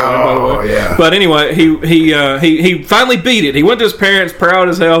Scrubs, anyway, by the way. Yeah. But anyway, he finally beat it. He went to his parents proud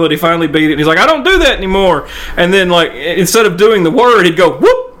as hell that he finally beat it, and he's like, I don't do that anymore. And then like instead of doing the word, he'd go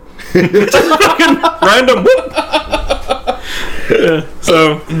whoop. Fucking random whoop. Yeah,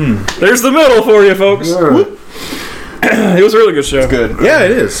 so there's the middle for you, folks. It was a really good show. good. Yeah,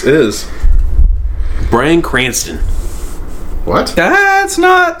 it is. It is. Bryan Cranston. What? That's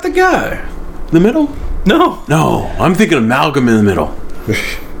not the guy. The middle? No. No, I'm thinking of Malcolm in the Middle.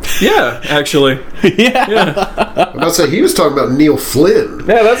 Yeah, actually. Yeah. I'm about to say, he was talking about Neil Flynn.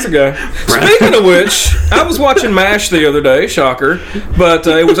 Yeah, that's the guy. Speaking of which, I was watching MASH the other day. Shocker, but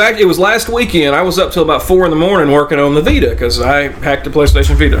it was last weekend. I was up till about 4 a.m. working on the Vita because I hacked the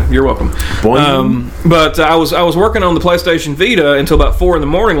PlayStation Vita. You're welcome. But I was working on the PlayStation Vita until about 4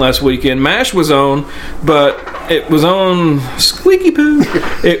 a.m. last weekend. MASH was on, but it was on Squeaky Poo.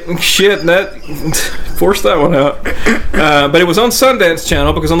 Forced that one out. But it was on Sundance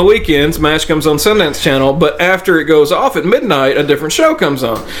Channel because on the weekends MASH comes on Sundance Channel, but after it goes off at midnight a different show comes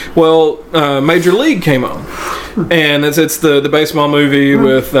on. Well, Major League came on, and it's the baseball movie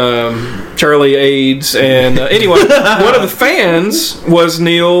with Charlie Aids, and anyway, one of the fans was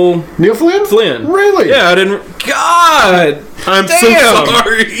Neil Flynn? Really? Yeah, I didn't. God, I'm damn. so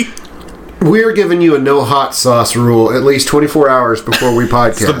sorry. We're giving you a no hot sauce rule at least 24 hours before we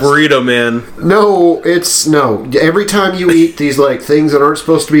podcast. The burrito man. No. Every time you eat these like things that aren't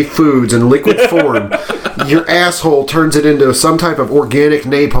supposed to be foods in liquid form, your asshole turns it into some type of organic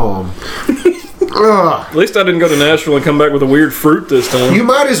napalm. Ugh. At least I didn't go to Nashville and come back with a weird fruit this time. You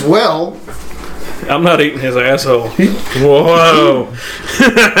might as well. I'm not eating his asshole. Whoa.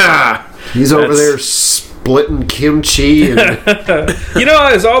 He's over there splitting kimchi. And You know,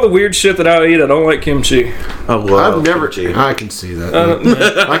 it's all the weird shit that I eat. I don't like kimchi. I love I've never. kimchi. I can see that.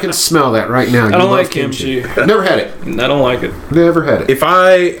 I can smell that right now. I don't like kimchi. Never had it. I don't like it. Never had it. If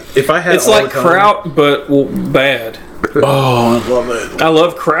I had It's all like the time- kraut, but bad. Oh, I love it. I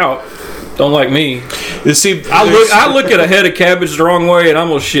love kraut. Don't like me. You see, I look at a head of cabbage the wrong way and I'm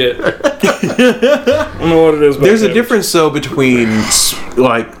gonna shit. I don't know what it is. About There's a cabbage. difference though between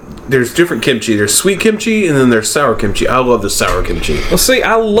there's different kimchi. There's sweet kimchi and then there's sour kimchi. I love the sour kimchi. Well, see,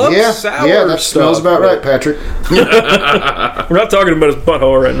 I love sour that stuff. smells about right, Patrick. We're not talking about his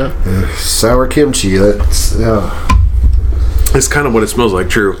butthole right now. Sour kimchi. That's. It's kind of what it smells like.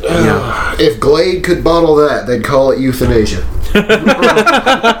 True. Yeah. If Glade could bottle that, they'd call it euthanasia.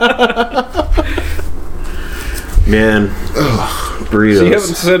 Man. Burritos. So you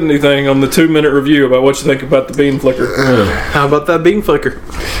haven't said anything on the 2-minute review about what you think about the bean flicker. How about that bean flicker?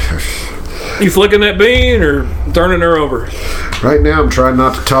 You flicking that bean or turning her over? Right now, I'm trying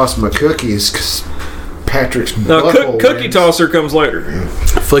not to toss my cookies because Patrick's No, butthole cookie wins. tosser comes later.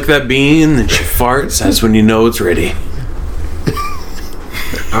 Flick that bean, then she farts. That's when you know it's ready.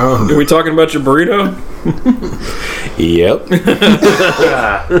 Are we talking about your burrito? Yep.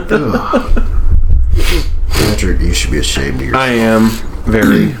 Patrick, you should be ashamed of yourself. I am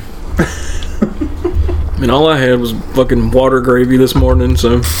very. I mean, all I had was fucking water gravy this morning,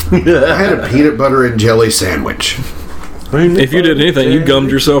 so I had a peanut butter and jelly sandwich. if you did anything, you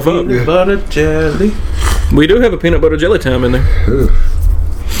gummed yourself up. Peanut butter jelly. We do have a peanut butter jelly time in there.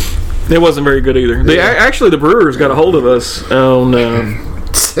 It wasn't very good either. Actually, the brewers got a hold of us on...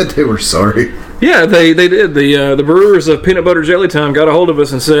 Said they were sorry. Yeah, they did. The brewers of Peanut Butter Jelly Time got a hold of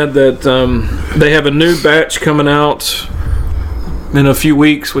us and said that they have a new batch coming out in a few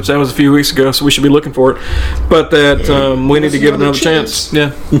weeks, which that was a few weeks ago, so we should be looking for it. But that we need to give it another chance.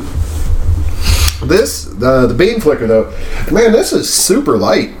 Yeah. This, the bean flicker though, man, this is super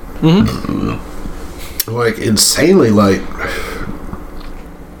light. Like insanely light.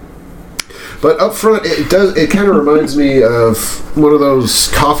 But up front, it kind of reminds me of one of those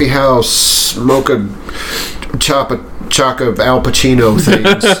coffee house mocha choca Al Pacino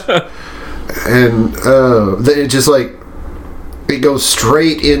things. And it just like, it goes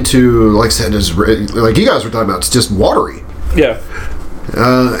straight into, like I said, like you guys were talking about, it's just watery. Yeah.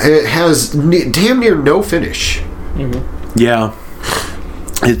 And it has damn near no finish. Yeah.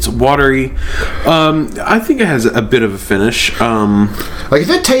 It's watery. I think it has a bit of a finish. Like if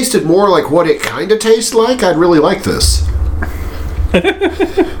it tasted more like what it kind of tastes like, I'd really like this.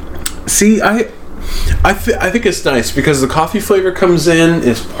 See, I think it's nice because the coffee flavor comes in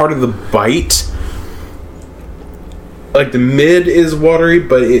as part of the bite. Like the mid is watery,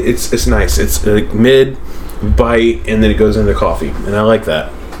 but it's nice. It's like mid, bite, and then it goes into coffee, and I like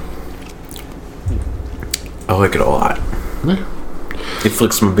that. I like it a lot. It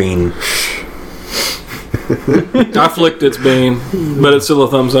flicks my bean. I flicked its bean, but it's still a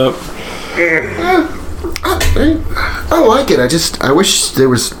thumbs up. I like it. I wish there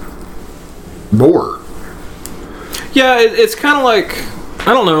was more. Yeah, it's kind of like,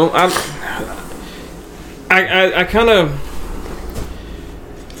 I don't know. I kind of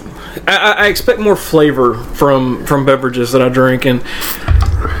I expect more flavor from beverages that I drink, and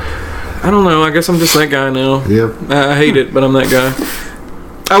I don't know. I guess I'm just that guy now. Yeah. I hate it, but I'm that guy.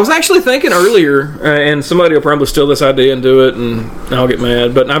 I was actually thinking earlier, and somebody will probably steal this idea and do it, and I'll get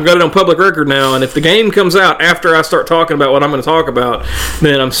mad. But I've got it on public record now, and if the game comes out after I start talking about what I'm going to talk about,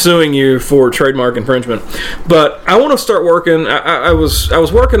 then I'm suing you for trademark infringement. But I want to start working. I was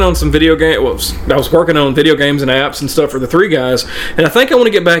working on some video game. Well, I was working on video games and apps and stuff for the Three Guys, and I think I want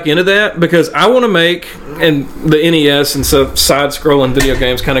to get back into that because I want to make, and the NES and so side-scrolling video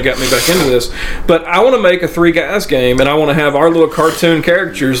games kind of got me back into this. But I want to make a Three Guys game, and I want to have our little cartoon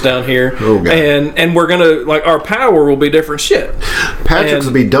characters down here, and we're gonna, like, our power will be different shit. Patrick's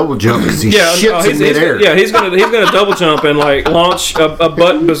will be double jump because he shits in midair. He's gonna double jump and like launch a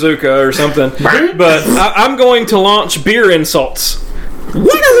butt bazooka or something. But I'm going to launch beer insults.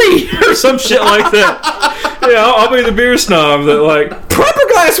 What are they? Or some shit like that. Yeah, I'll be the beer snob that like proper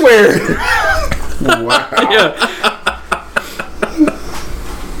glassware. Wow. Yeah.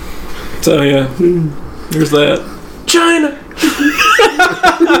 So yeah, there's that. China.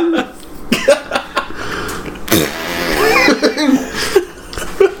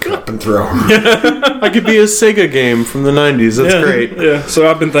 Up and throw. I could be a Sega game from the 90s. That's great. Yeah, so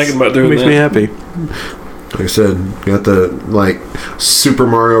I've been thinking about doing Makes that. me happy. Like I said, got the like Super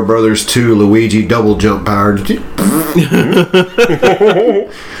Mario Brothers 2 Luigi double jump power.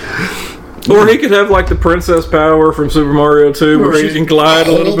 Or he could have like the princess power from Super Mario 2 where she can glide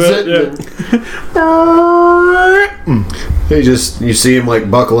a little bit. Yeah. You see him like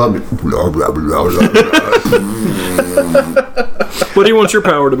buckle up. What do you want your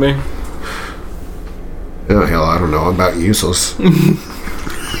power to be? Oh hell, I don't know. I'm about useless.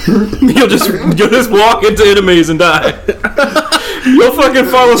 You'll just walk into enemies and die. You'll fucking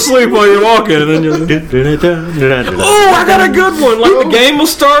fall asleep while you're walking, and then you'll. Oh, I got a good one. Like the game will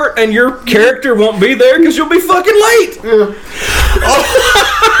start, and your character won't be there because you'll be fucking late. Yeah.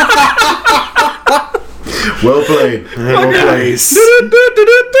 Well played. Well played.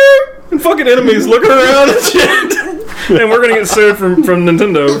 And fucking enemies looking around and shit. And we're gonna get sued from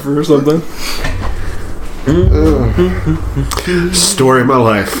Nintendo for something. Story of my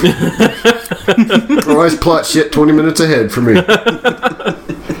life. Always plot shit 20 minutes ahead for me.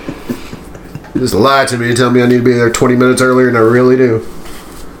 Just lie to me and tell me I need to be there 20 minutes earlier, and I really do.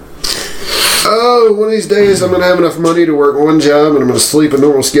 Oh, one of these days I'm going to have enough money to work one job, and I'm going to sleep a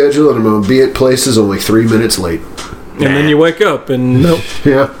normal schedule, and I'm going to be at places only 3 minutes late. And then you wake up and nope.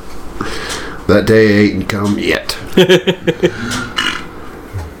 Yeah. That day ain't come yet.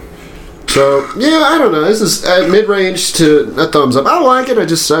 So, yeah, I don't know. This is mid-range to a thumbs up. I like it. I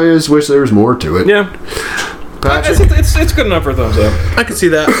just wish there was more to it. Yeah. Patrick? It's good enough for a thumbs up. I can see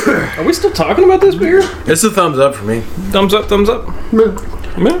that. Are we still talking about this beer? It's a thumbs up for me. Thumbs up, thumbs up. Meh.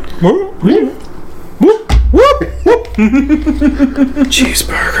 Whoop, whoop, whoop.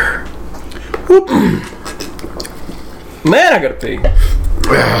 Cheeseburger. Whoop. Man, I gotta pee.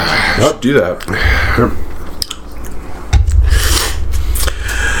 Do that.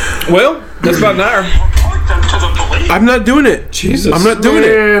 Well, that's about an hour. I'm not doing it. Jesus. I'm not doing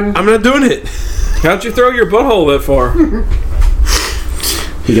it. I'm not doing it. How'd you throw your butthole that far?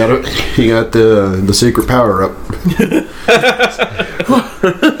 He got the secret power up.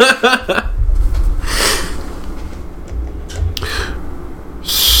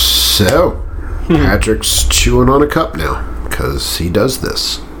 So, Patrick's chewing on a cup now because he does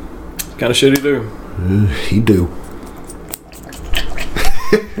this. What kind of shit he do? He do.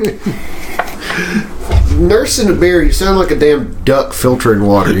 Nursing a beer, you sound like a damn duck filtering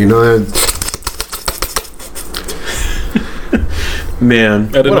water. You know. Man,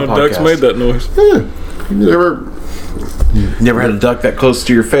 I didn't know ducks made that noise. Yeah, Never had a duck that close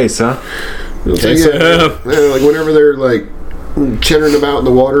to your face, huh? Can't say I have. like whenever they're like chittering about in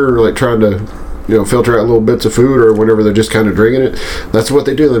the water or like trying to filter out little bits of food, or whenever they're just kind of drinking it, that's what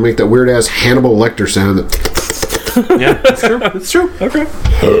they do. They make that weird ass Hannibal Lecter sound. Yeah, that's true. That's true. Okay.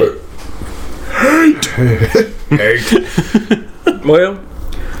 Hate. Well,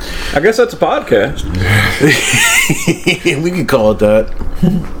 I guess that's a podcast. We could call it that.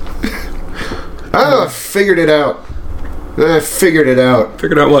 I figured it out. Figured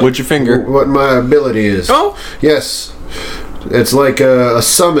out what? With your finger. What my ability is. Oh? Yes. It's like a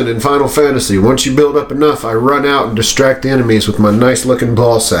summon in Final Fantasy. Once you build up enough, I run out and distract the enemies with my nice looking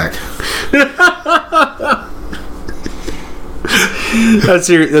ball sack. That's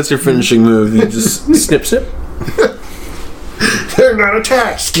your finishing move. You just snip. They're not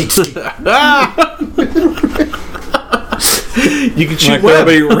attached. You can shoot Like there'll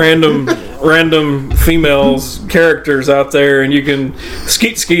be random females characters out there, and you can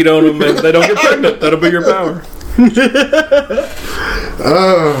skeet on them, and they don't get pregnant. That'll be your power.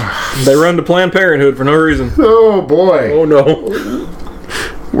 They run to Planned Parenthood for no reason. Oh boy. Oh no.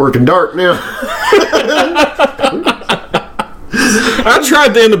 Working dark now. I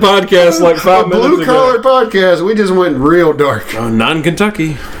tried to end the podcast like 5 minutes Blue ago. collar podcast. We just went real dark. Not in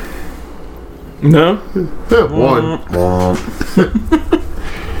Kentucky. No? One.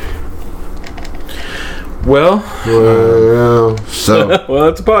 Well, So Well,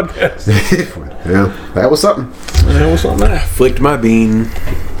 that's a podcast. yeah, that was something. What's on that? flicked my bean.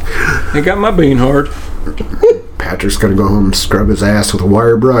 It got my bean hard. Patrick's gonna go home and scrub his ass with a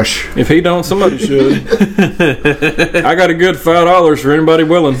wire brush. If he don't, somebody should. I got a good $5 for anybody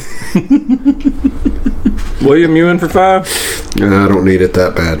willing. William, you in for $5? I don't need it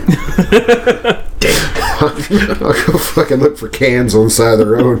that bad. Damn. I'll go fucking look for cans on the side of the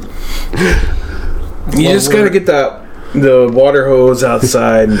road. You just gotta get the water hose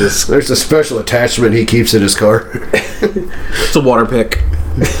outside and just. There's a special attachment he keeps in his car. It's a water pick.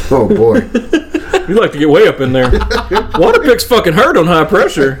 Oh boy. You like to get way up in there. Water picks fucking hurt on high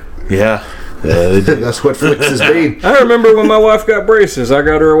pressure. Yeah. They do. That's what flicks his bean. I remember when my wife got braces, I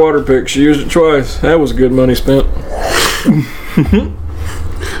got her a water pick. She used it twice. That was good money spent.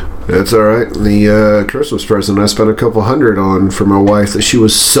 That's all right. The Christmas present I spent a couple $100 on for my wife that she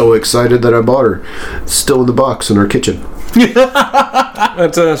was so excited that I bought her. It's still in the box in our kitchen.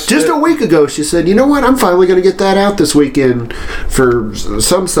 That's Just a week ago, she said, "You know what? I'm finally going to get that out this weekend for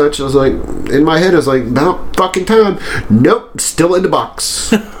some such." I was like, in my head, I was like, "About fucking time." Nope, still in the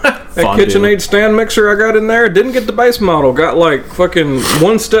box. that Fondue. KitchenAid stand mixer I got in there. Didn't get the base model. Got like fucking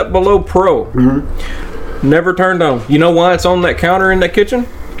one step below Pro. Mm-hmm. Never turned on. You know why it's on that counter in that kitchen?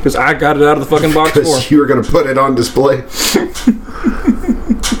 Because I got it out of the fucking box for. Because you were going to put it on display.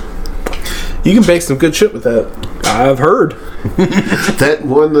 You can bake some good shit with that. I've heard. That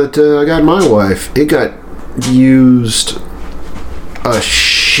one that I got my wife, it got used a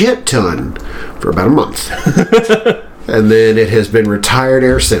shit ton for about a month. And then it has been retired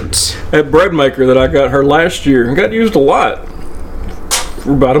ever since. That bread maker that I got her last year and got used a lot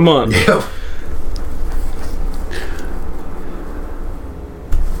for about a month. Yeah.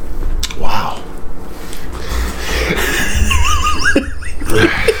 Wow.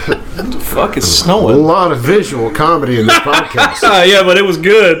 Fuck, it's A snowing. lot of visual comedy in this podcast. Yeah, but it was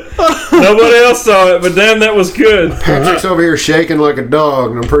good. Nobody else saw it, but damn, that was good. Patrick's over here shaking like a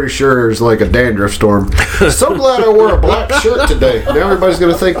dog, and I'm pretty sure it's like a dandruff storm. So glad I wore a black shirt today. Now everybody's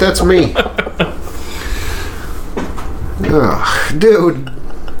going to think that's me. Ugh, dude.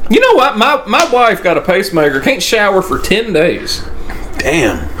 You know what? My wife got a pacemaker. Can't shower for 10 days.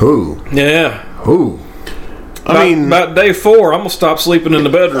 Damn. Who? Yeah. Who? I mean, about day 4, I'm gonna stop sleeping in the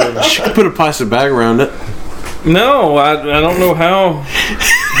bedroom. she could put a plastic bag around it. No, I don't know how.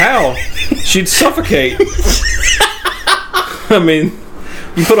 How? She'd suffocate. I mean,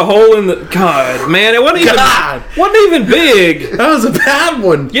 you put a hole in the... God, man, it wasn't even big. That was a bad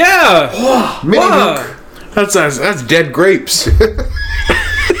one. Yeah. Mini That's dead grapes.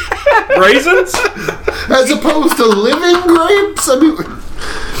 Raisins? as opposed to living grapes. I mean,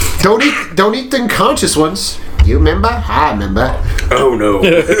 don't eat the unconscious ones. You remember? I remember. Oh no.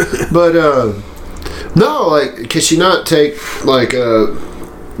 But no, like, can she not take like a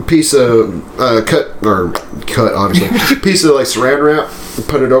piece of cut obviously piece of like saran wrap and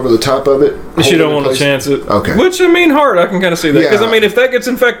put it over the top of it? She don't want to chance it. Okay. Which, I mean, hard. I can kind of see that. Because, Yeah. I mean, if that gets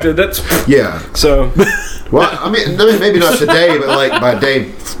infected, that's... Yeah. So... Well, I mean, maybe not today, but like by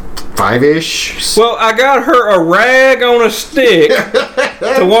day 5-ish. Well, I got her a rag on a stick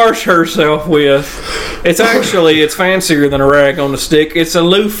to wash herself with. It's fancier than a rag on a stick. It's a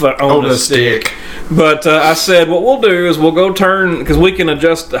loofah on a stick. But I said, what we'll do is we'll go turn, because we can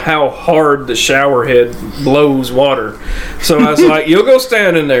adjust how hard the shower head blows water. So I was like, you'll go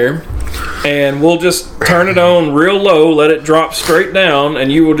stand in there, and we'll just turn it on real low, let it drop straight down,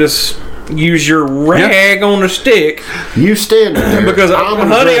 and you will just use your rag on a stick. You stand there. Because,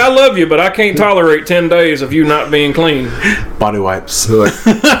 honey, I love you, but I can't tolerate 10 days of you not being clean. Body wipes. Look,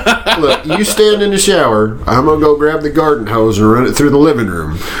 you stand in the shower. I'm going to go grab the garden hose and run it through the living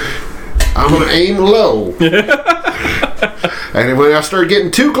room. I'm going to aim low. And when I start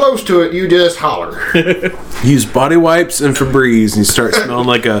getting too close to it, you just holler. Use body wipes and Febreze, and you start smelling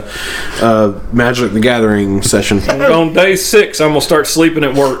like a Magic the Gathering session. On day 6, I'm going to start sleeping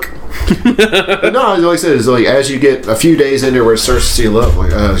at work. No, like I said, it's like as you get a few days in there where it starts to seal up,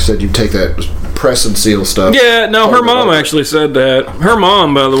 like I said, you take that press and seal stuff. Yeah, no, her mom actually said that. Her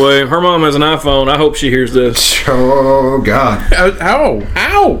mom, by the way, her mom has an iPhone. I hope she hears this. Oh, God.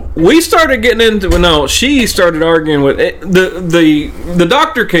 How? We started getting into... No, she started arguing with... The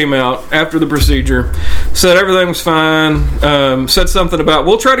doctor came out after the procedure, said everything was fine, said something about,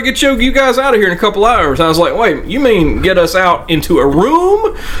 we'll try to get you guys out of here in a couple hours. I was like, wait, you mean get us out into a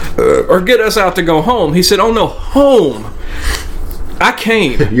room or get us out to go home? He said, oh, no, home. I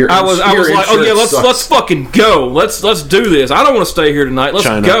came. I was like, oh yeah, let's fucking go. Let's do this. I don't want to stay here tonight. Let's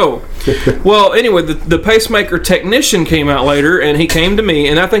go. Well, anyway, the pacemaker technician came out later, and he came to me,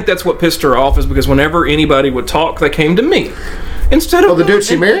 and I think that's what pissed her off, is because whenever anybody would talk, they came to me instead of the dude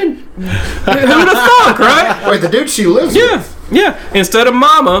she married. Who would have thought, right? Wait, the dude she lives with. Yeah. Instead of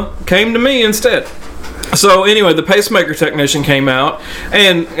Mama, came to me instead. So anyway, the pacemaker technician came out,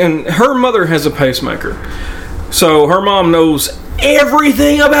 and her mother has a pacemaker. So her mom knows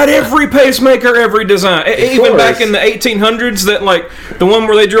everything about every pacemaker, every design. Even back in the 1800s, that like the one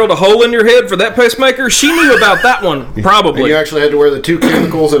where they drilled a hole in your head for that pacemaker, she knew about that one, probably. And you actually had to wear the 2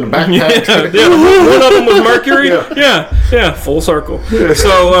 chemicals in the backpack. Yeah. One of them was mercury. Yeah, full circle.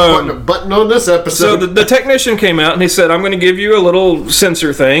 So button on this episode. So the technician came out and he said, I'm going to give you a little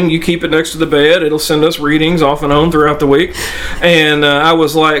sensor thing. You keep it next to the bed. It'll send us readings off and on throughout the week. And I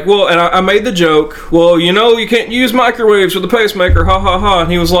was like, well, and I made the joke, well, you know, you can't use microwaves with the pacemaker, ha ha ha.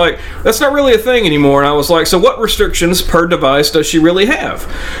 And he was like, that's not really a thing anymore. And I was like, so what restrictions per device does she really have?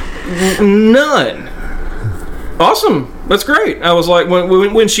 None. Awesome. That's great. I was like,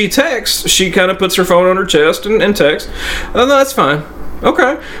 when she texts, she kind of puts her phone on her chest and texts. Oh, no, that's fine.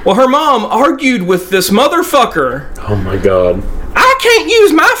 Okay. Well, her mom argued with this motherfucker. Oh my God. I can't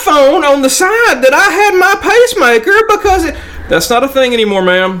use my phone on the side that I had my pacemaker because that's not a thing anymore,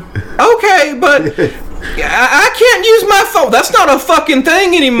 ma'am. Okay, but I can't use my phone. That's not a fucking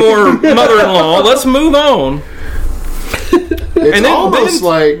thing anymore, mother-in-law. Let's move on. It's and then, almost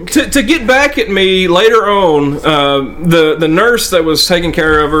like to get back at me later on, the nurse that was taking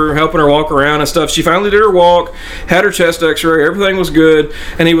care of her, helping her walk around and stuff, she finally did her walk, had her chest x-ray, everything was good,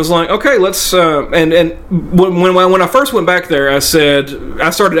 and he was like, okay, let's and when I first went back there, I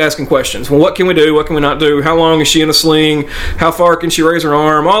started asking questions. Well, what can we do? What can we not do? How long is she in a sling? How far can she raise her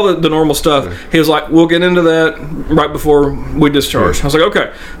arm? All the normal stuff. He was like, we'll get into that right before we discharge. I was like,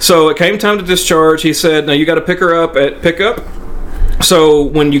 okay. So it came time to discharge. He said, now you got to pick her up at pickup. So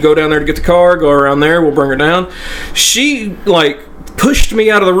when you go down there to get the car, go around there, we'll bring her down. She, pushed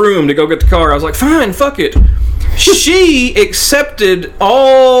me out of the room to go get the car. I was like, fine, fuck it. She accepted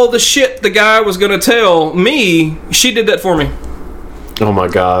all the shit the guy was going to tell me. She did that for me. Oh my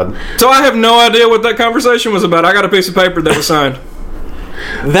God. So I have no idea what that conversation was about. I got a piece of paper that was signed.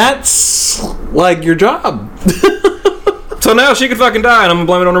 That's like your job. So now she could fucking die, and I'm gonna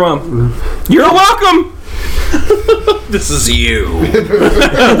blame it on her mom. You're welcome. This is you.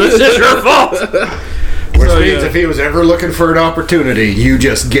 This is your fault. Which means if he was ever looking for an opportunity, you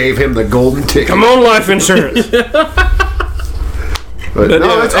just gave him the golden ticket. Come on, life insurance. But But,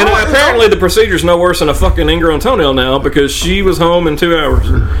 no, yeah, it's and all- apparently the procedure's no worse than a fucking ingrown toenail now because she was home in 2 hours.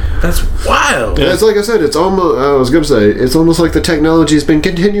 That's wild. It's like I said, it's almost. I was going to say, it's almost like the technology's been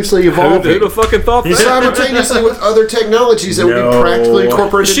continuously evolving Who'd have fucking thought that? simultaneously with other technologies that would be practically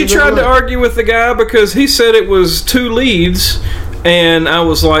incorporated. She into tried to their life. argue with the guy because he said it was 2 leads, and I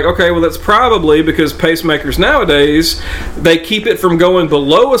was like, okay, well that's probably because pacemakers nowadays they keep it from going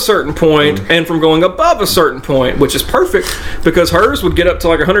below a certain point and from going above a certain point, which is perfect because hers would get up to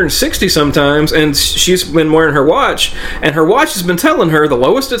like 160 sometimes, and she's been wearing her watch, and her watch has been telling her the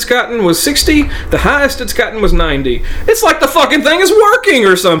lowest it's gotten was 60, the highest it's gotten was 90. It's like the fucking thing is working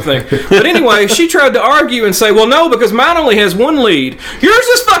or something. But anyway, she tried to argue and say, well no, because mine only has 1 lead. Yours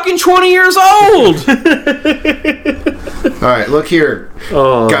is fucking 20 years old. All right, look here,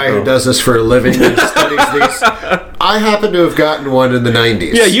 guy who does this for a living and studies these. I happen to have gotten one in the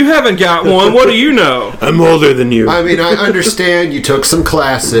 90s. Yeah, you haven't got one. What do you know? I'm older than you. I mean, I understand you took some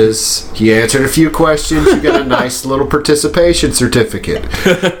classes, you answered a few questions, you got a nice little participation certificate.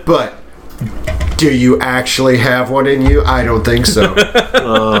 But do you actually have one in you? I don't think so.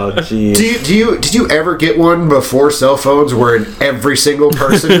 Oh, jeez. Did you ever get one before cell phones were an every single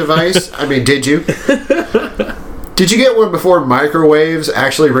person device? I mean, did you? Did you get one before microwaves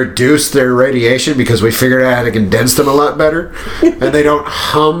actually reduced their radiation because we figured out how to condense them a lot better? And they don't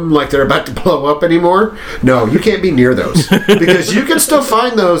hum like they're about to blow up anymore? No, you can't be near those. Because you can still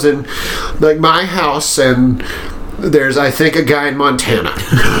find those in, like, my house, and there's, I think, a guy in Montana.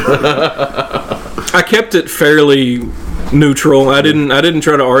 I kept it fairly neutral. I didn't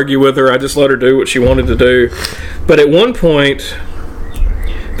try to argue with her. I just let her do what she wanted to do. But at one point,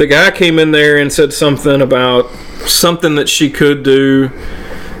 the guy came in there and said something about something that she could do,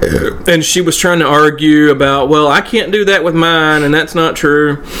 and she was trying to argue about, well, I can't do that with mine, and that's not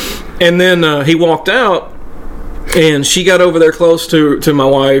true. And then he walked out, and she got over there close to my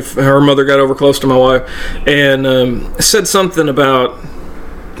wife. Her mother got over close to my wife and said something about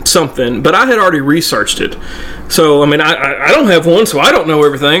something, but I had already researched it. So, I mean, I don't have one, so I don't know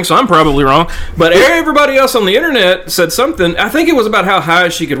everything, so I'm probably wrong. But everybody else on the internet said something. I think it was about how high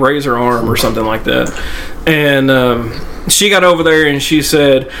she could raise her arm or something like that. And she got over there and she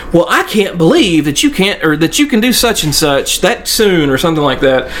said, well, I can't believe that you can't, or that you can do such and such that soon, or something like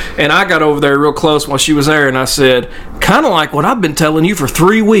that. And I got over there real close while she was there, and I said, kind of like what I've been telling you for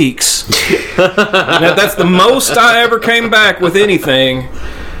 3 weeks. That's the most I ever came back with anything,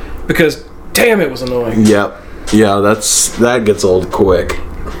 because damn, it was annoying. Yep. Yeah, that gets old quick.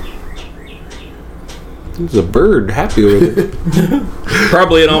 There's a bird happy with it.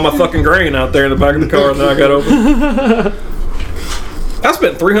 Probably in all my fucking grain out there in the back of the car that I got over. I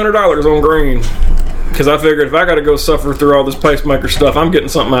spent $300 on grain because I figured if I got to go suffer through all this pacemaker stuff, I'm getting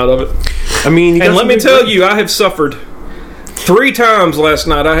something out of it. I mean, And let me tell you, I have suffered 3 times last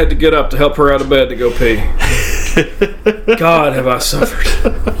night. I had to get up to help her out of bed to go pee. God, have I suffered.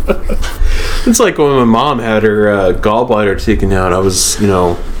 It's like when my mom had her gallbladder taken out. I was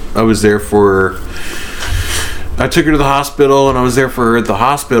there for. I took her to the hospital, and I was there for her at the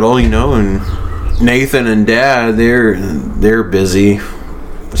hospital. And Nathan and Dad, they're busy,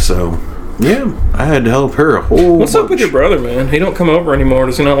 so yeah, I had to help her a whole. What's up with your brother, man? He don't come over anymore.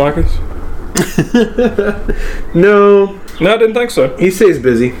 Does he not like us? No, I didn't think so. he stays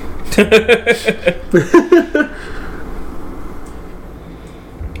busy.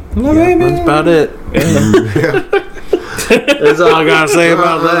 Well, hey, man. That's about it. That's all I gotta say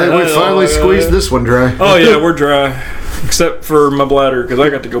about that. We finally squeezed this one dry. Oh yeah, we're dry, except for my bladder because I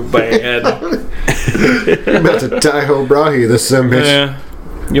got to go bad. You're about to tie-ho brahi this bitch. Yeah,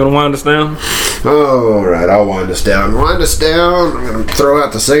 you want to wind us down? All right, I'll wind us down. Wind us down. I'm going to throw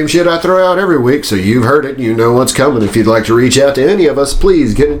out the same shit I throw out every week, so you've heard it. You know what's coming. If you'd like to reach out to any of us,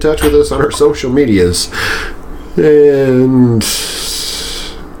 please get in touch with us on our social medias. And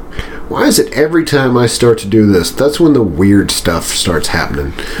why is it every time I start to do this, that's when the weird stuff starts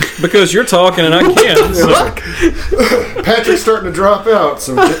happening? Because you're talking and I can't. So. Patrick's starting to drop out,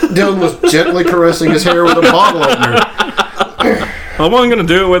 so Dylan was gently caressing his hair with a bottle opener. I wasn't going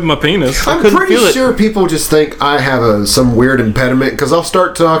to do it with my penis. I'm pretty sure people just think I have some weird impediment because I'll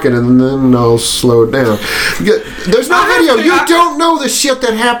start talking and then I'll slow it down. There's no video. You don't know the shit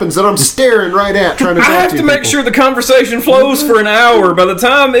that happens that I'm staring right at trying to talk to I have to make sure the conversation flows for an hour. By the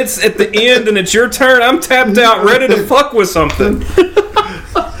time it's at the end and it's your turn, I'm tapped out, ready to fuck with something.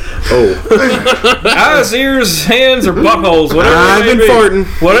 Oh, Eyes, ears, hands, or buttholes. Whatever. I've it may been be. farting.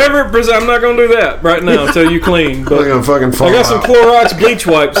 Whatever. I'm not gonna do that right now until you clean. Like But a fucking I got some Fallout. Clorox bleach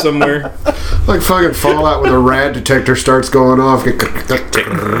wipes somewhere. Like fucking Fallout when the rad detector starts going off. The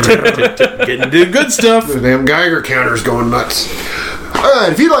getting to good stuff. damn Geiger counter's going nuts.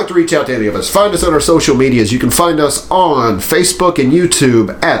 Alright, if you'd like to reach out to any of us, find us on our social medias. You can find us on Facebook and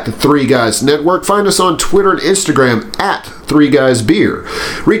YouTube at The Three Guys Network. Find us on Twitter and Instagram at Three Guys Beer.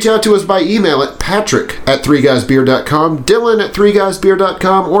 Reach out to us by email at patrick@threeguysbeer.com,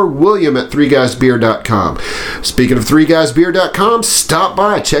 dylan@threeguysbeer.com, or william@threeguysbeer.com. Speaking of threeguysbeer.com, stop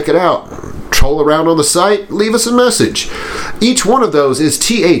by, check it out. Troll around on the site, leave us a message. Each one of those is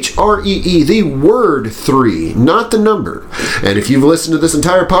THREE, the word 3, not the number. And if you've listened to this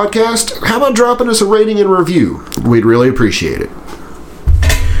entire podcast, how about dropping us a rating and review? We'd really appreciate it.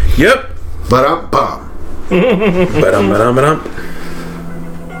 Yep. Ba-dum-bum. Ba-dum.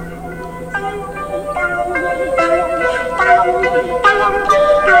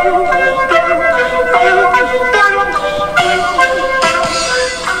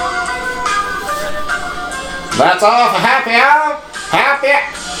 That's all for happy hour? Happy?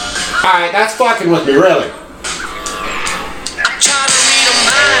 Alright, that's fucking with me, really. I try to read her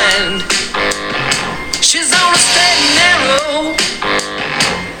mind. She's on a straight and narrow.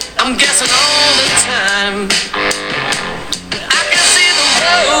 I'm guessing all the time. I can see the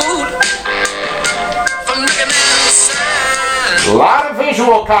road from looking at the sign. A lot of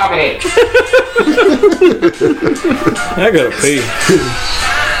visual comedy. I gotta pee.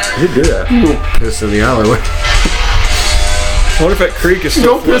 You do that. Piss in the alleyway. I wonder if that creek is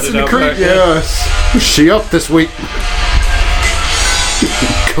still Don't piss in the flooded out creek, back there. yes. She up this week.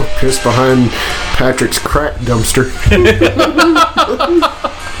 Go piss behind Patrick's crack dumpster.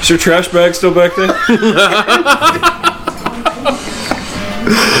 Is your trash bag still back there?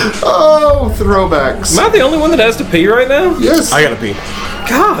 Oh, throwbacks. Am I the only one that has to pee right now? Yes. I gotta pee.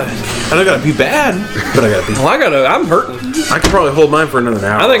 God. I don't gotta pee bad, but I gotta pee. Well, I'm hurting. I could probably hold mine for another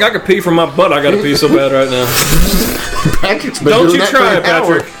hour. I think I could pee from my butt. I gotta pee so bad right now. Patrick's been Don't doing you that try for it, an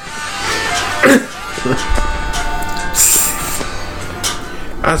hour. Patrick.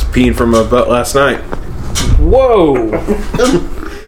 I was peeing from my butt last night. Whoa.